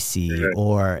 the AC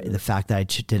or the fact that I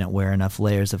didn't wear enough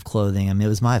layers of clothing. I mean, it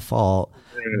was my fault,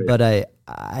 but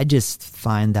I just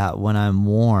find that when I'm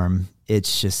warm,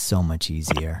 it's just so much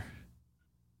easier.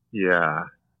 Yeah.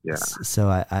 Yeah. So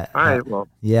well,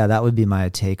 that would be my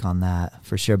take on that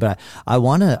for sure. But I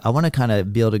want to kind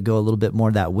of be able to go a little bit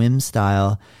more that Wim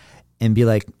style and be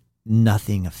like,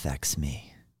 nothing affects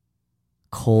me.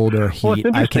 Cold or heat,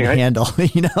 I can handle,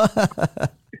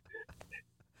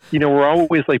 we're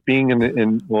always like being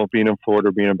in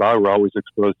Florida, being in Bali, we're always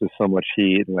exposed to so much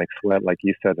heat and like sweat, like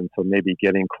you said. And so maybe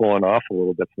cooling off a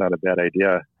little bit's not a bad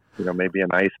idea. Maybe an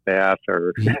ice bath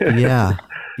or. Yeah.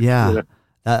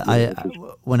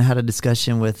 When I had a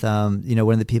discussion with, one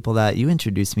of the people that you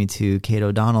introduced me to, Kate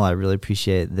O'Donnell, I really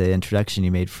appreciate the introduction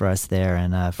you made for us there.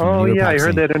 And I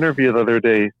heard that interview the other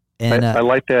day. And I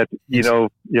like that, go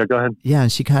ahead. Yeah,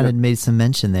 and she kind of made some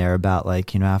mention there about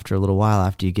like, after a little while,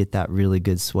 after you get that really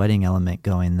good sweating element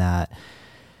going, that,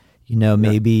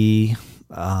 maybe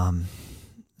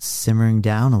simmering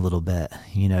down a little bit,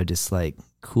 just like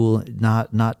cool,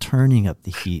 not turning up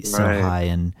the heat so high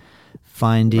and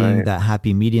finding that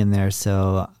happy medium there.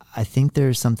 So I think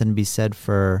there's something to be said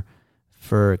for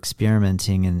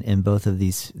experimenting in both of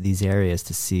these areas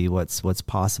to see what's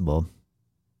possible.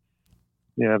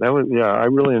 Yeah, I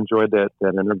really enjoyed that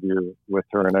interview with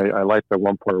her, and I liked the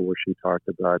one part where she talked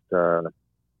about the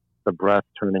breath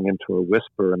turning into a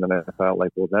whisper, and then I thought,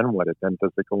 like, well, then what? Then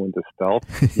does it go into stealth?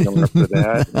 After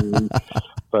that,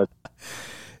 but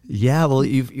yeah, well,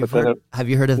 have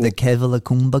you heard of the Kevala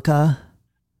Kumbhaka?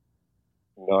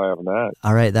 No, I have not.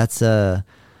 All right, that's in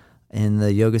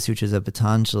the Yoga Sutras of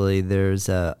Patanjali. There's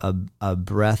a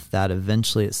breath that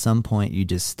eventually, at some point, you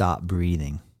just stop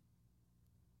breathing.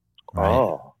 Right?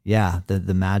 Oh, yeah,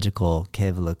 the magical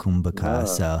Kevala Kumbhaka. Yeah.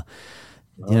 So,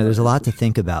 there's a lot to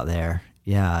think about there.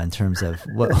 Yeah, in terms of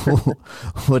what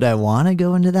would I want to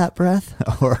go into that breath,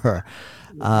 or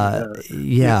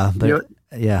yeah.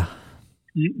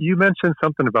 You mentioned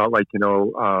something about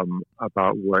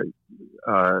about what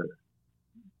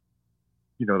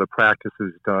the practice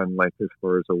is done, like as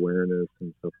far as awareness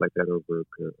and stuff like that over a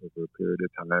period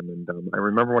of time. And I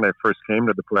remember when I first came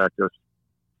to the practice,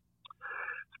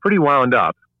 pretty wound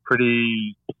up,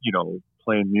 playing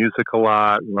music a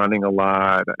lot, running a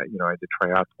lot. I did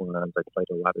triathlons. I played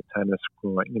a lot of tennis,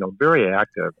 very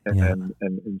active. And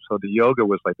so the yoga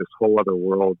was like this whole other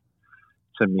world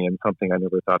to me and something I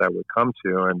never thought I would come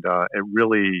to. And it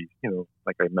really,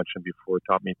 like I mentioned before,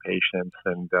 taught me patience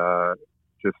and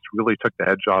just really took the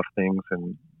edge off things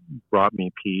and brought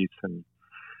me peace and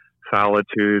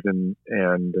solitude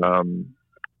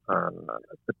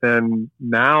but then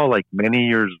now, like many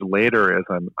years later, as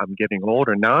I'm getting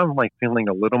older, now I'm like feeling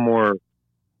a little more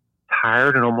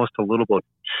tired and almost a little bit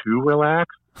too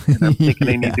relaxed. And I'm thinking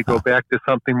I need to go back to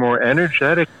something more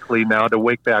energetically now to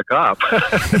wake back up.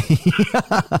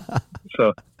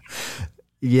 So,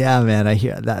 yeah, man, I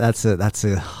hear that. That's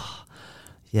a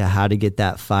how to get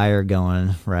that fire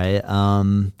going, right?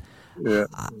 Yeah,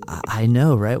 I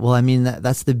know, right? Well, I mean,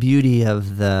 that's the beauty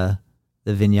of the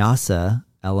vinyasa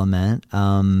element.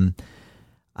 I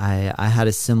had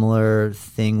a similar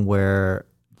thing where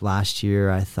last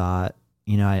year I thought,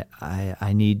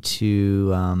 I need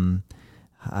to,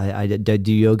 I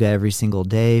do yoga every single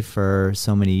day for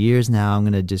so many years now. I'm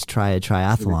going to just try a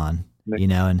triathlon,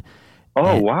 and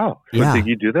wow. So yeah. Did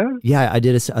you do that? Yeah, I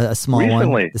did a small Recently.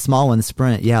 one, the small one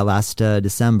sprint. Yeah. Last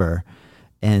December.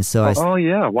 And so I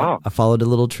followed a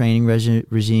little training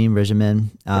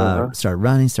regimen, started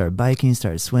running, started biking,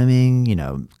 started swimming,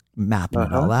 mapping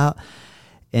it all out.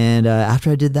 And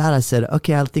after I did that, I said,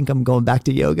 okay, I think I'm going back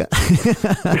to yoga.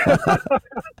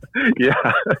 Yeah,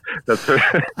 that's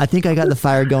right. I think I got the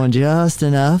fire going just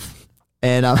enough.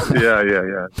 And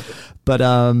yeah. But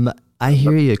I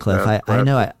hear you, Cliff. I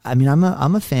know. I mean,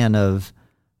 I'm a fan of,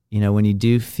 when you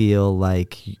do feel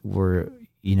like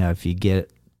if you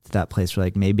get that place where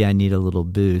like maybe I need a little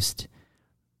boost,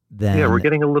 then we're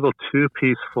getting a little too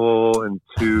peaceful and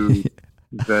too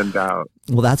zenned out.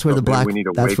 Well, that's where Black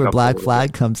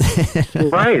Flag comes in.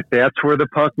 Right, that's where the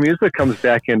punk music comes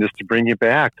back in, just to bring you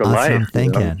back to life. I'm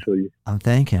thinking. I'm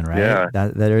thinking, right? Yeah,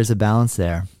 that there is a balance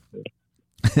there.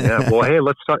 Yeah. Well, hey,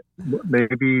 let's talk.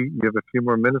 Maybe you have a few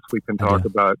more minutes. We can talk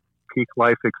about peak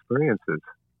life experiences.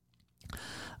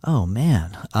 Oh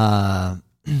man.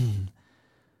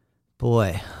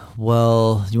 Boy,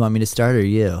 well, you want me to start or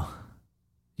you?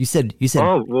 You said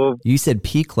Oh, well, you said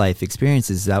peak life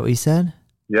experiences. Is that what you said?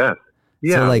 yes.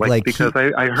 Yeah, So like because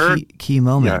key, I heard key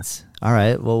moments. All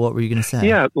right. Well, what were you going to say?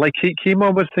 yeah, like key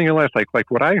moments in your life. Like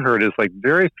what I heard is like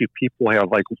very few people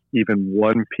have like even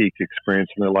one peak experience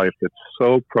in their life that's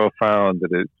so profound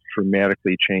that it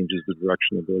dramatically changes the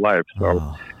direction of their life. So,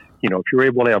 Oh. if you're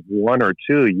able to have one or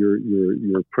two,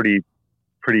 you're pretty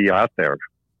out there.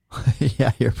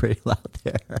 Yeah, you're pretty loud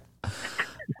there.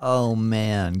 Oh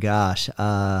man, gosh.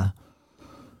 I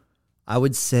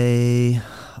would say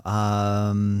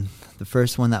the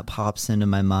first one that pops into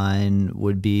my mind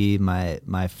would be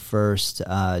my first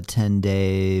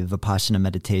 10-day Vipassana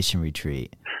meditation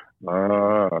retreat.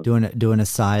 Doing a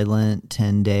silent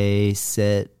 10-day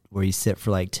sit where you sit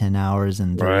for like 10 hours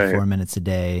and 34 minutes a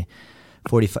day.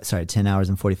 10 hours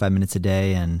and 45 minutes a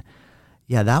day, and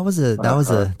yeah, that was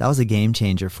a game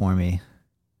changer for me.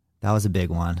 That was a big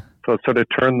one. So it sort of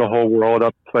turned the whole world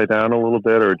upside down a little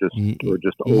bit, or just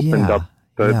opened up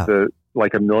the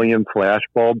like a million flash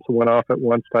bulbs went off at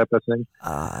once type of thing.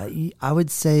 I would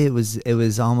say it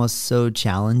was almost so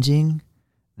challenging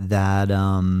that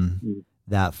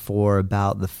that for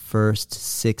about the first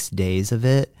 6 days of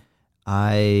it,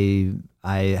 I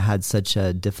had such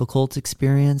a difficult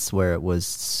experience where it was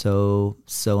so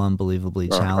unbelievably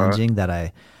challenging that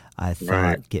I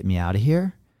thought, get me out of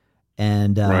here.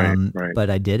 And, but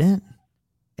I didn't.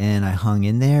 And I hung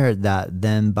in there.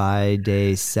 Then by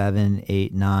day 7,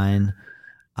 8, 9,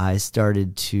 I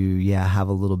started to, have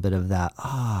a little bit of that.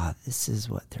 This is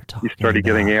what they're talking about. You started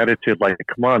getting attitude like,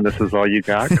 come on, this is all you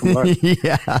got. Come on.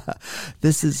 Yeah.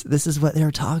 This is what they were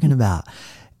talking about.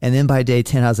 And then by day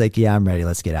 10, I was like, yeah, I'm ready.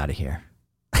 Let's get out of here.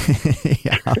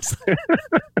 Yeah.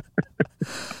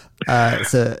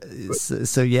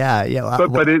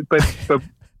 But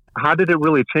how did it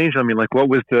really change? I mean, like, what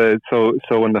was so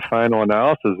in the final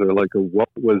analysis, or like,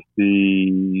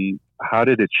 how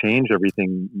did it change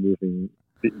everything moving,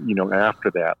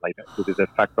 after that? Like, did it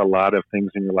affect a lot of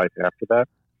things in your life after that?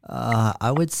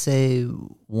 I would say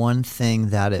one thing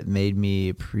that it made me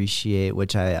appreciate,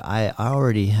 which I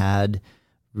already had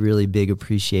really big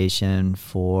appreciation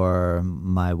for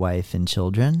my wife and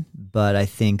children, but I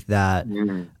think that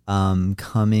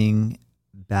coming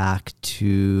back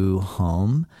to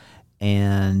home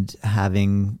and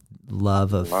having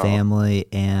love of family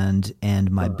and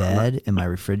my bed and my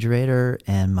refrigerator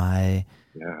and my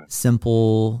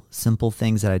simple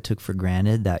things that I took for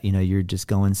granted, that you're just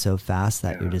going so fast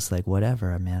that you're just like,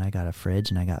 whatever, man, I got a fridge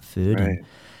and I got food. And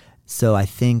so I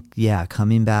think,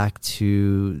 coming back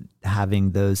to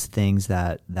having those things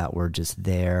that were just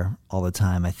there all the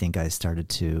time, I think I started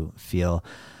to feel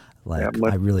like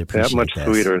I really appreciate that much this.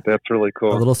 Sweeter. That's really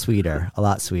cool. A little sweeter, a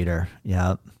lot sweeter.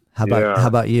 Yeah. How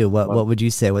about you? What would you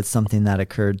say? What's something that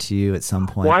occurred to you at some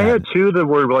point? Well, I had two that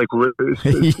were like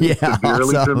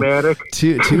severely dramatic.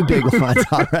 Two big ones.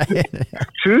 All right.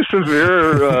 Two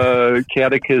severe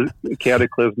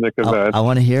cataclysmic events. I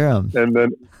want to hear them.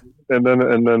 And then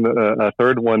a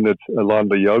third one that's along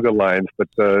the yoga lines. But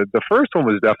the first one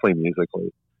was definitely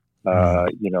musically.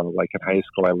 Like in high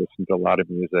school, I listened to a lot of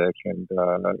music, and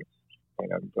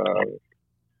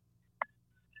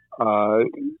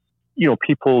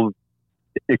people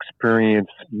experience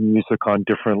music on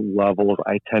different levels.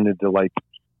 I tended to like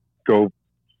go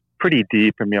pretty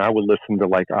deep. I mean, I would listen to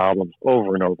like albums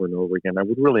over and over and over again. I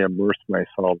would really immerse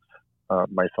myself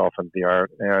in the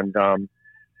art, and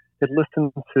had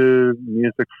listened to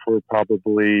music for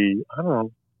probably, I don't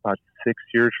know, about 6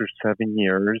 years or 7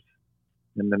 years,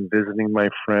 and then visiting my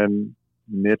friend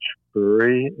Mitch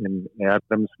Burry in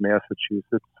Adams,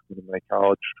 Massachusetts, one of my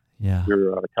college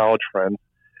friends.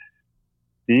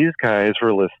 These guys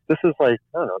were listening. This is like,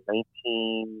 I don't know,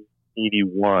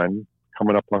 1981,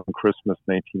 coming up on Christmas,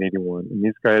 1981, and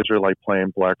these guys are like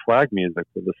playing Black Flag music.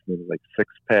 They're listening to like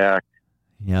Six Pack,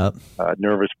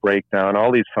 Nervous Breakdown,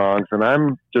 all these songs, and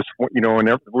I'm just,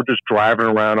 and we're just driving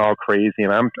around all crazy,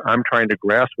 and I'm trying to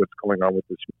grasp what's going on with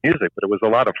this music, but it was a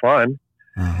lot of fun.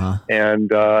 And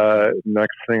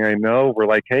next thing I know, we're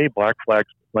like, hey, Black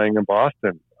Flag's playing in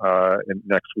Boston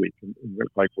next week, and we're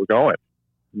going.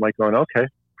 I'm like going, okay.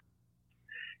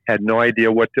 Had no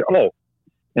idea what to. Oh,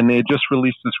 and they had just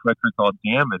released this record called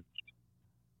Damaged,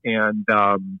 and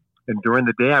during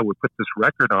the day I would put this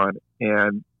record on,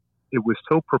 and it was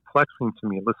so perplexing to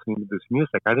me listening to this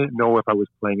music. I didn't know if I was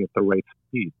playing at the right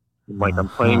speed. Like, I'm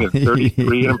playing at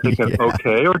 33, and I'm thinking,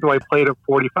 okay, or do I play it at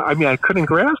 45? I mean, I couldn't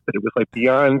grasp it. It was like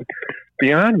beyond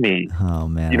me. Oh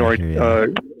man,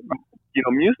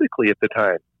 musically at the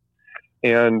time.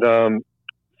 And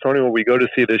so anyway, we go to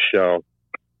see this show,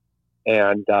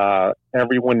 And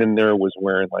everyone in there was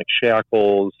wearing like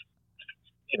shackles.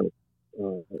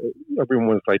 Everyone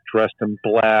was like dressed in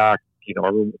black.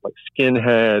 Everyone was like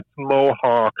skinheads,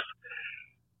 mohawks.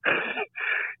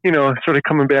 Sort of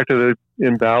coming back to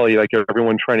in Bali, like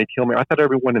everyone trying to kill me. I thought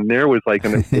everyone in there was like,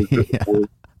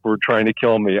 were trying to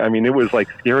kill me. I mean, it was like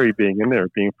scary being in there,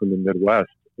 being from the Midwest.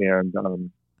 And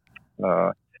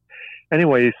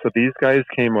anyway, so these guys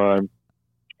came on,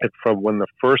 and from when the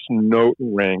first note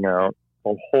rang out,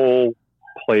 the whole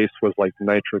place was like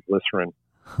nitroglycerin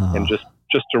and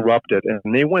just erupted.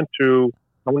 And they went through,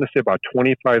 I want to say about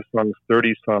 25 songs,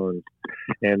 30 songs,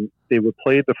 and they would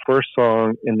play the first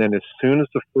song, and then as soon as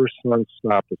the first song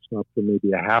stopped, it stopped for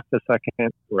maybe a half a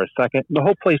second or a second. The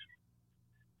whole place,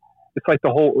 it's like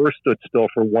the whole earth stood still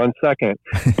for 1 second,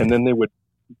 and then they would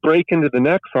break into the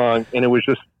next song, and it was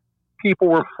just people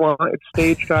were flying,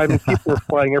 stage diving, people were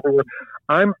flying everywhere.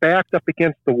 I'm backed up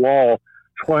against the wall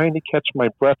trying to catch my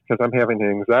breath because I'm having an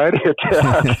anxiety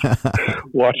attack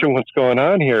watching what's going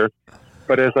on here.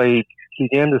 But as I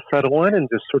began to settle in and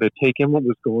just sort of take in what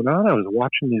was going on, I was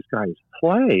watching these guys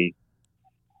play,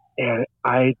 and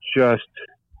I just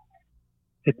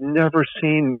had never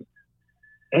seen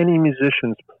any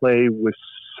musicians play with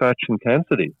such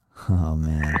intensity. Oh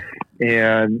man!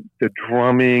 And the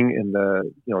drumming and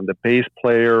the bass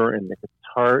player and the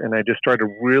guitar, and I just started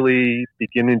really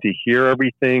beginning to hear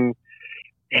everything.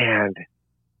 And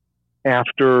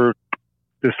after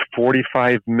this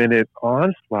 45-minute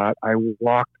onslaught, I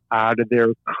walked out of there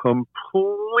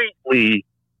completely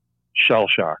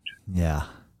shell-shocked. Yeah.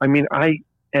 I mean,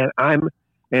 and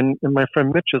my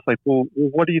friend Mitch is like, well,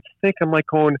 what do you think? I'm like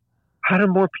going, how do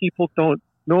more people don't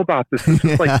know about this? This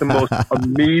is like the most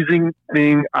amazing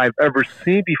thing I've ever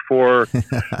seen before.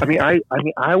 I mean,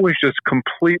 I was just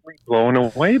completely blown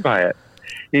away by it.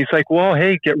 And he's like, well,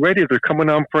 hey, get ready. They're coming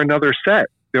on for another set.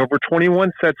 There were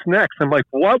 21 sets next. I'm like,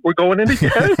 what? We're going in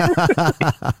again?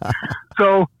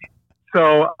 So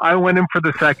I went in for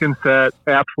the second set,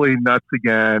 absolutely nuts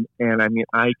again. And I mean,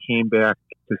 I came back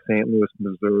to St. Louis,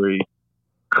 Missouri,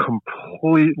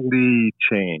 completely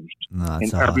changed.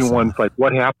 And everyone's like,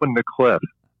 what happened to Cliff?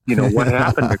 What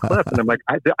happened to Cliff? And I'm like,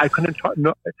 I couldn't talk.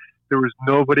 No, there was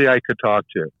nobody I could talk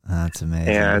to. That's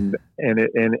amazing.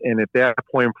 And at that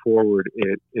point forward,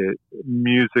 it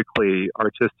musically,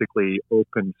 artistically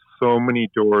opened so many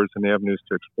doors and avenues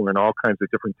to exploring all kinds of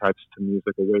different types of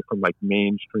music away from like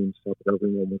mainstream stuff that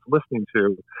everyone was listening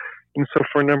to. And so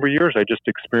for a number of years, I just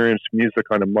experienced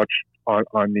music on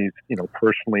on these,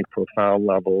 personally profound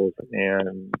levels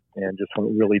and just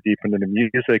went really deep into the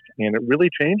music. And it really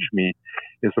changed me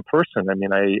as a person. I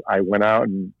mean, I went out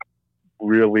and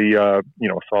really, saw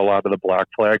a lot of the Black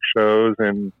Flag shows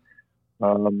and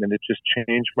it just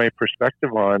changed my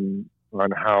perspective on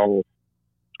how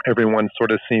everyone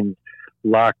sort of seemed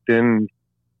locked in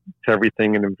to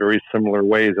everything in very similar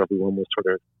ways. Everyone was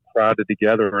sort of crowded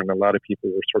together, and a lot of people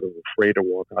were sort of afraid to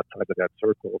walk outside of that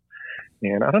circle.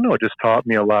 And I don't know, it just taught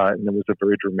me a lot, and it was a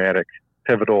very dramatic,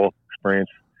 pivotal experience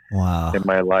in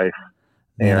my life.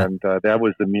 Yeah. And that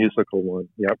was the musical one.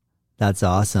 Yep. That's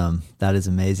awesome. That is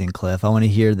amazing, Cliff. I want to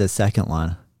hear the second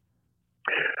one.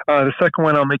 The second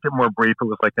one, I'll make it more brief. It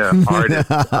was like an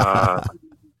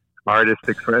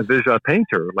artistic visual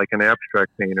painter, like an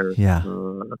abstract painter,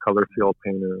 a color field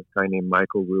painter, a guy named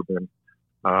Michael Rubin,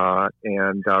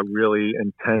 and really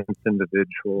intense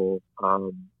individual.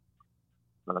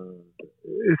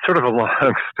 It's sort of a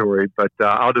long story, but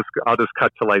I'll just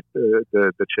cut to like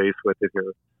the chase with it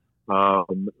here.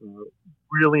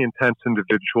 Really intense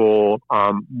individual,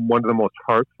 one of the most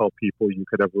heartfelt people you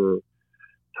could ever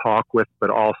talk with, but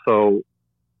also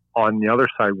on the other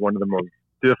side, one of the most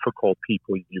difficult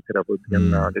people you could ever be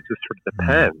around. It just sort of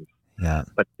depends. Yeah.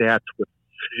 But that's what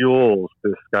fuels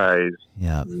this guy's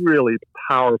really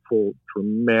powerful,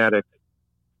 dramatic,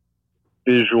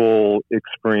 visual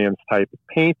experience type of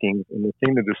paintings. And the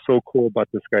thing that is so cool about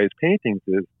this guy's paintings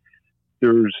is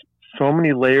there's so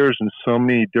many layers and so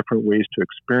many different ways to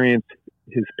experience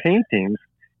his paintings.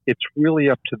 It's really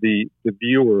up to the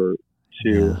viewer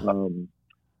to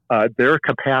their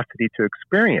capacity to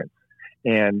experience.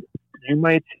 And you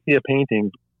might see a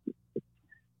painting,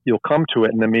 you'll come to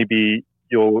it, and then maybe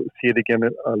you'll see it again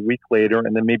a week later,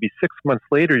 and then maybe 6 months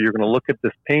later, you're going to look at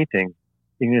this painting,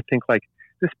 and you think like,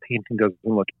 this painting doesn't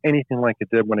look anything like it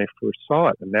did when I first saw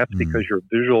it. And that's because your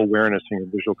visual awareness and your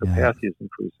visual capacity is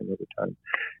increasing over time.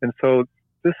 And so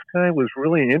this guy was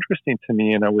really interesting to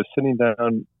me, and I was sitting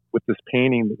down with this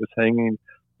painting that was hanging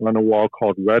on a wall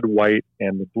called Red, White,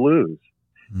 and the Blues.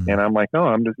 And I'm like,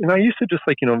 and I used to just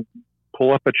like,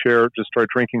 pull up a chair, just start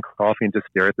drinking coffee and just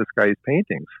stare at this guy's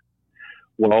paintings.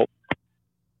 Well,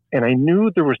 and I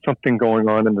knew there was something going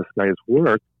on in this guy's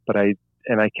work, but I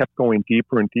kept going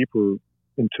deeper and deeper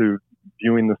into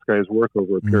viewing this guy's work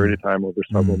over a period of time, over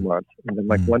several months. And then,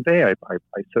 like, one day I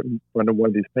sit in front of one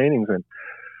of these paintings, and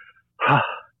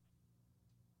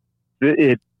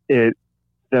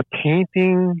the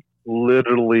painting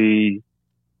literally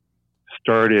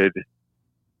started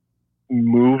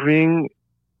moving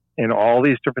and all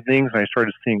these different things. And I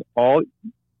started seeing all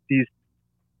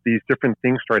these different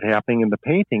things start happening in the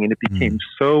painting, and it became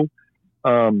so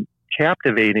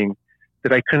captivating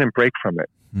that I couldn't break from it.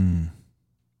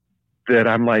 That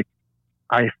I'm like,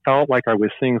 I felt like I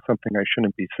was seeing something I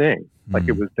shouldn't be seeing. Like,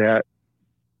 it was that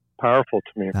powerful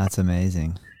to me. That's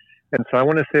amazing. And so I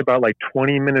want to say about like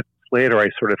 20 minutes later, I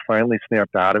sort of finally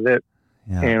snapped out of it,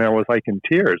 and I was like in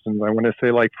tears. And I want to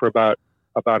say, like, for about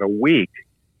a week,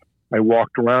 I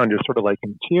walked around just sort of like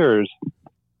in tears,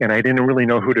 and I didn't really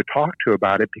know who to talk to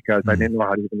about it, because I didn't know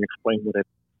how to even explain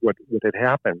what had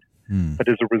happened. But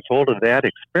as a result of that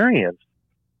experience,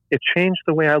 it changed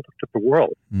the way I looked at the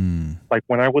world. Like,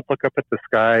 when I would look up at the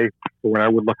sky, or when I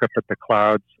would look up at the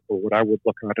clouds, or when I would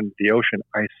look out into the ocean,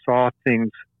 I saw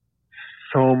things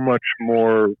so much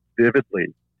more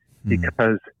vividly,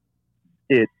 because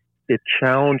it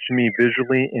challenged me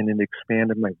visually, and it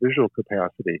expanded my visual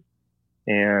capacity.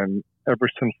 And ever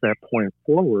since that point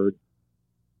forward,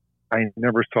 I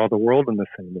never saw the world in the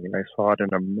same way. I saw it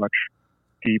in a much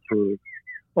deeper,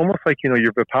 almost like,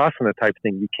 your Vipassana type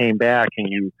thing. You came back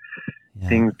and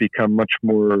things become much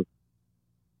more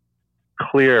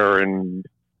clear and,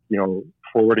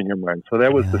 forward in your mind. So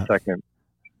that was the second.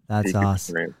 That's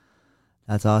awesome. Experience.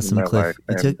 That's awesome, Cliff.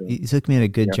 You took me on a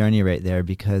good journey right there,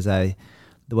 because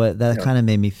what that kind of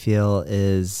made me feel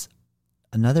is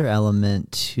another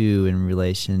element too, in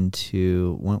relation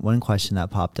to one question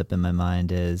that popped up in my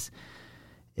mind is,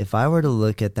 if I were to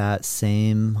look at that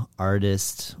same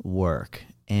artist's work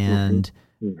and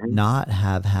not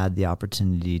have had the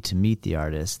opportunity to meet the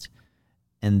artist,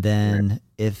 and then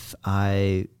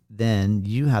then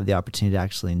you have the opportunity to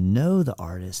actually know the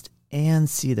artist and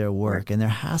see their work, and there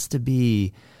has to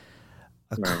be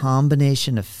a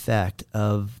combination effect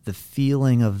of the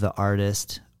feeling of the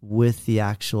artist with the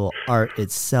actual art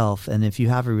itself. And if you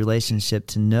have a relationship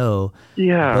to know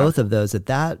both of those,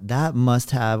 that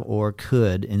must have or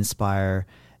could inspire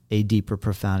a deeper,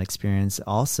 profound experience.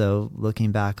 Also,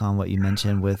 looking back on what you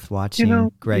mentioned with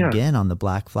watching Greg Ginn on the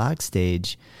Black Flag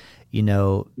stage,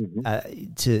 to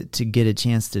get a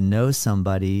chance to know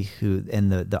somebody who,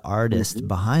 and the artist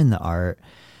behind the art,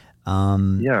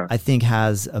 I think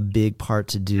has a big part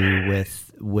to do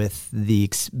with the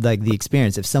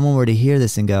experience. If someone were to hear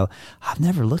this and go, I've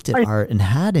never looked at art and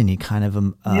had any kind of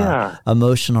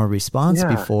emotional response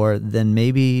before, then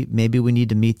maybe we need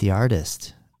to meet the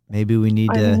artist. Maybe we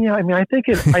need to. I think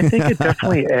it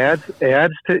definitely adds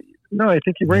to. No, I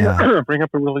think you bring up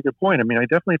a really good point. I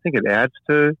definitely think it adds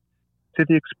to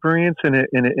the experience, and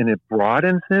it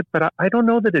broadens it. But I don't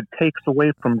know that it takes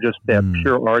away from just that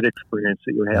pure art experience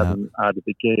that you're having out of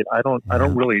the gate. I don't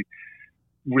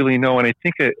really know, and I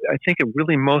think it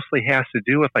really mostly has to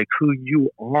do with like who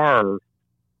you are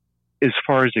as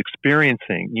far as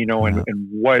experiencing, and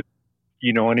what.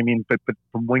 You know what I mean? But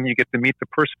from when you get to meet the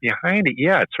person behind it,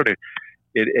 it's sort of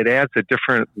it adds a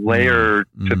different layer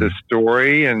to the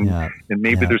story, and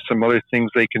maybe there's some other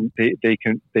things they can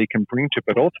bring to.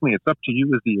 But ultimately, it's up to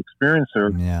you as the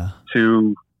experiencer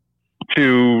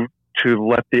to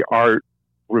let the art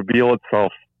reveal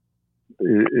itself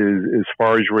as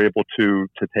far as you're able to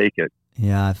take it.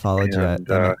 Yeah, I followed you.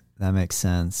 That makes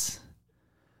sense.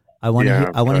 I want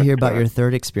to hear about your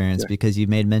third experience, because you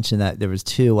made mention that there was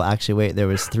two. Well, actually, wait, there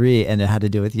was three, and it had to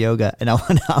do with yoga. And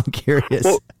I'm curious.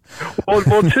 Two.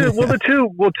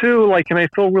 Like, and I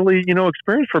feel really,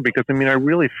 experienced for it, because I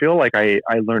really feel like I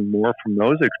learned more from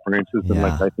those experiences than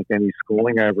like I think any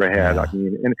schooling I ever had.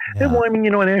 And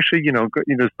actually,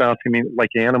 just bouncing, like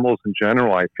animals in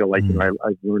general, I feel like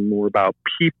I've learned more about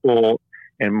people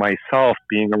and myself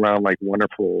being around like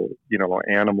wonderful,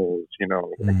 animals.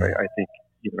 I think.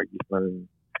 You learn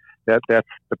that's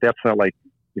not like,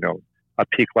 a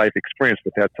peak life experience,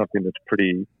 but that's something that's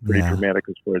pretty dramatic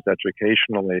as far as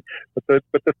educationally. But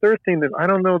the third thing that I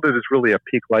don't know that is really a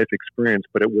peak life experience,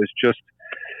 but it was just,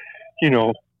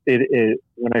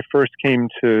 when I first came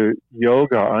to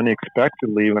yoga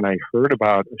unexpectedly, when I heard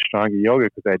about Ashtanga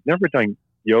yoga, because I'd never done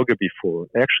yoga before.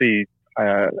 Actually,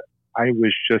 I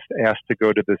was just asked to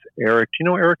go to this Eric. Do you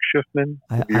know Eric Schiffman?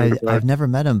 I've never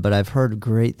met him, but I've heard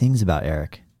great things about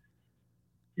Eric.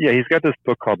 Yeah, he's got this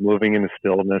book called Moving into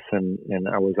Stillness, and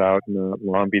I was out in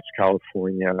Long Beach,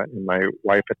 California, and my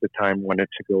wife at the time wanted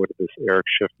to go to this Eric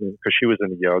Schiffman, because she was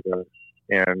into yoga,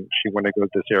 and she wanted to go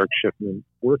to this Eric Schiffman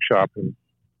workshop, and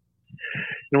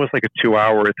it was like a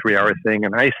 2-hour or 3-hour thing.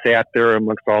 And I sat there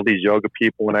amongst all these yoga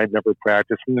people, and I'd never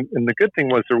practiced. And the good thing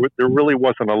was there really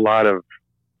wasn't a lot of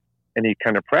any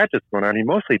kind of practice going on. He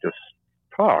mostly just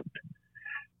talked.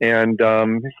 And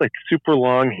he's like super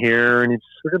long hair, and he's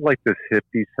sort of like this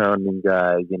hippie sounding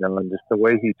guy, you know, and just the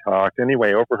way he talked.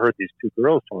 Anyway, I overheard these two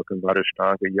girls talking about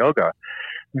Ashtanga yoga. I'm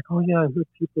like, oh yeah, I heard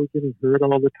people getting hurt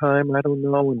all the time. I don't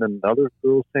know. And then the other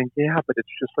girl saying, yeah, but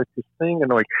it's just like this thing.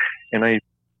 And I,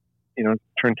 you know,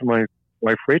 turned to my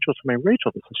wife Rachel. So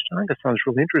Rachel, this Ashtanga sounds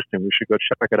really interesting. We should go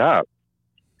check it out.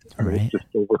 All right. I just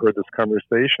overheard this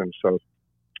conversation. So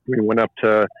we went up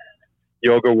to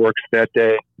Yoga Works that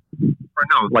day. Or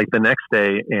no, like the next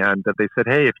day, and they said,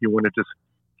 hey, if you want,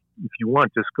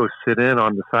 just go sit in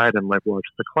on the side and like watch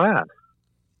the class.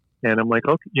 And I'm like,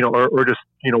 okay, you know, or just,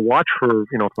 you know, watch for,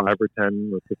 you know, 5 or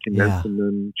 10 or 15 minutes and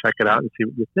then check it out and see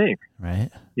what you think. Right.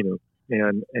 You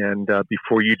know, and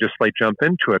before you just like jump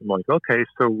into it, I'm like, okay,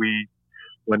 so we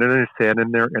went in and sat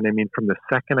in there. And I mean, from the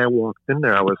second I walked in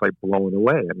there, I was like blown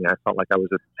away. I mean, I felt like I was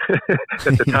at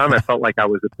the time, I felt like I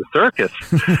was at the circus.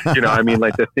 You know, I mean,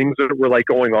 like the things that were like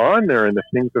going on there and the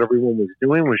things that everyone was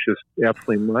doing was just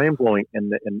absolutely mind blowing.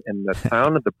 And the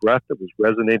sound of the breath that was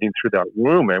resonating through that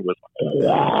room, it was,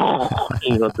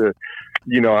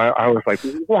 I was like,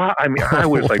 wow. I mean, I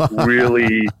was like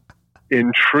really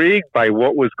intrigued by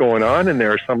what was going on in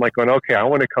there. So I'm like going, okay, I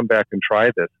want to come back and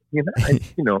try this.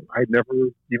 I'd never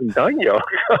even done yoga,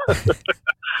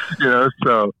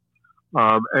 so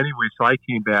anyway, so I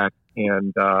came back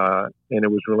and it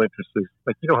was really interesting.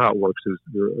 Like, you know how it works is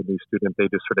you're a new student. They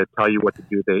just sort of tell you what to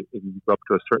do. And you go up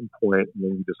to a certain point and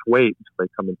then you just wait until they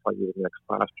come and tell you the next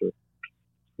posture.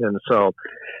 And so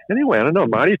anyway, I don't know,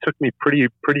 Marty took me pretty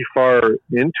far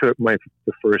into it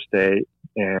the first day,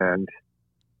 and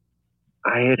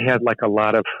I had like a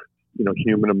lot of, you know,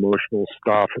 human emotional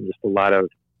stuff and just a lot of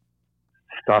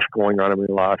stuff going on in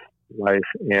my life.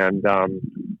 And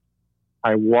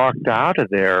I walked out of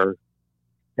there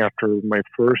after my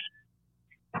first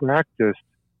practice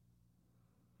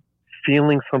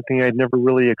feeling something I'd never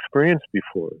really experienced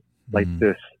before. Like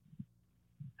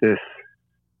this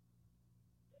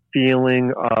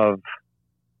feeling of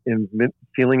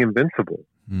feeling invincible.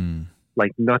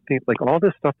 Like nothing, like all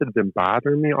this stuff that had been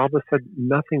bothering me, all of a sudden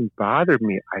nothing bothered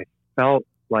me. I felt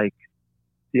like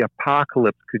the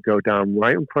apocalypse could go down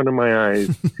right in front of my eyes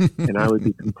and I would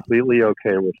be completely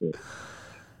okay with it.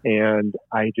 And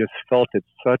I just felt at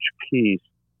such peace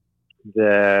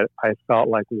that I felt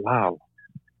like, wow,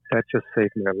 that just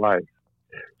saved my life.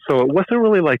 So it wasn't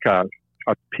really like a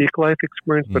peak life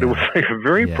experience, but it was like a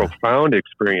very profound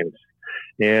experience.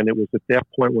 And it was at that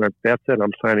point when that's it,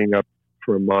 I'm signing up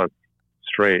for a month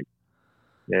straight.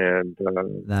 And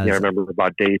I remember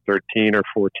about day 13 or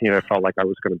 14, I felt like I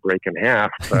was going to break in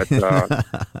half. But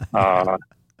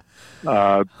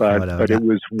but it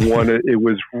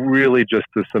was really just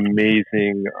this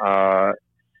amazing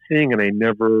thing, and I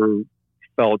never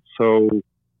felt so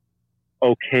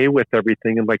okay with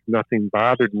everything, and like nothing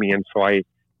bothered me. And so I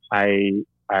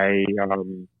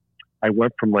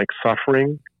went from like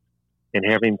suffering and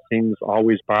having things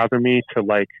always bother me to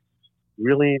like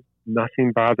really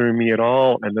nothing bothering me at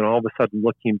all. And then all of a sudden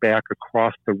looking back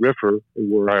across the river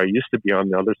where I used to be on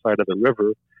the other side of the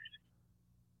river,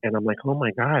 and I'm like, oh my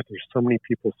God, there's so many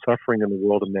people suffering in the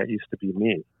world, and that used to be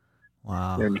me.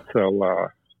 Wow. And so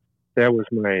that was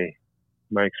my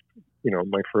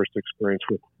first experience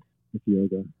with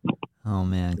yoga. Oh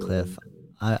man, Cliff,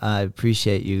 I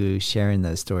appreciate you sharing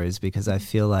those stories, because I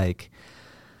feel like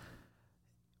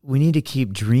we need to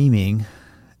keep dreaming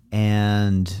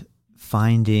and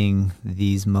finding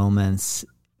these moments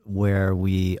where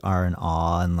we are in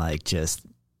awe and like just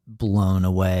blown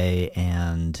away,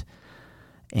 and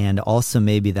also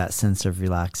maybe that sense of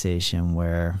relaxation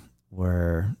where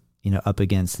we're, you know, up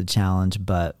against the challenge,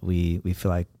 but we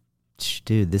feel like,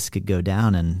 dude, this could go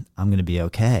down and I'm going to be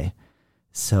okay.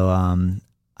 So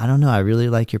I don't know, I really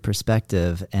like your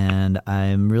perspective, and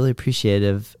I'm really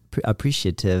appreciative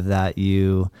that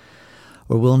you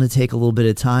were willing to take a little bit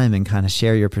of time and kind of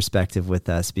share your perspective with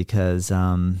us, because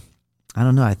I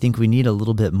don't know, I think we need a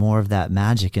little bit more of that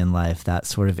magic in life, that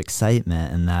sort of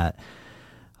excitement, and that,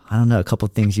 I don't know, a couple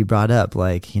of things you brought up,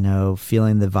 like, you know,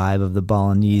 feeling the vibe of the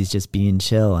Balinese just being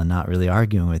chill and not really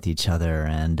arguing with each other,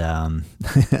 and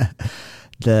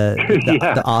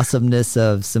the awesomeness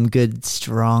of some good,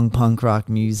 strong punk rock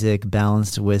music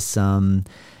balanced with some,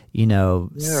 you know,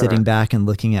 sitting back and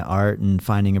looking at art and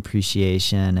finding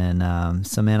appreciation. And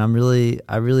so, man, I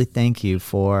really thank you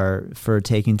for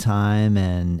taking time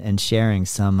and sharing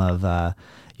some of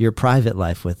your private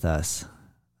life with us.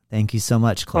 Thank you so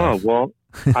much, Cliff. Oh, well,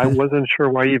 I wasn't sure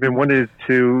why you even wanted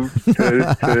to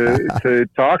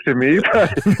talk to me,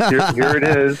 but here it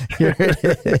is. Here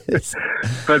it is.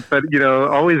 But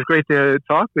always great to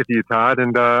talk with you, Todd.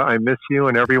 And I miss you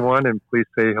and everyone. And please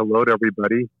say hello to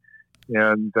everybody.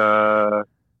 And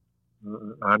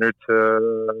honored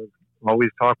to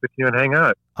always talk with you and hang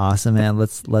out. Awesome, man.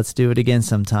 Let's do it again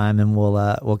sometime, and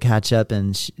we'll catch up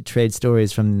and trade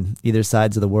stories from either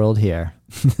sides of the world here.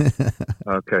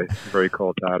 Okay, very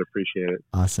cool, Todd. Appreciate it.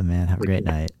 Awesome, man. Have a great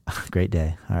night. Great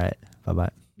day. All right. Bye-bye.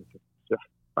 Yeah.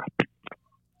 Bye.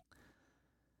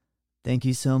 Thank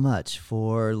you so much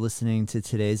for listening to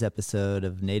today's episode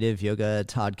of Native Yoga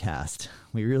Toddcast.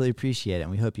 We really appreciate it,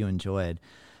 and we hope you enjoyed.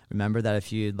 Remember that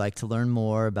if you'd like to learn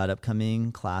more about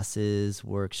upcoming classes,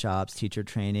 workshops, teacher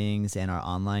trainings, and our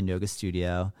online yoga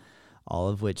studio, all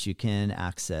of which you can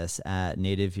access at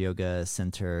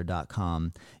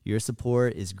nativeyogacenter.com. Your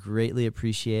support is greatly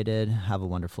appreciated. Have a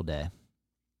wonderful day.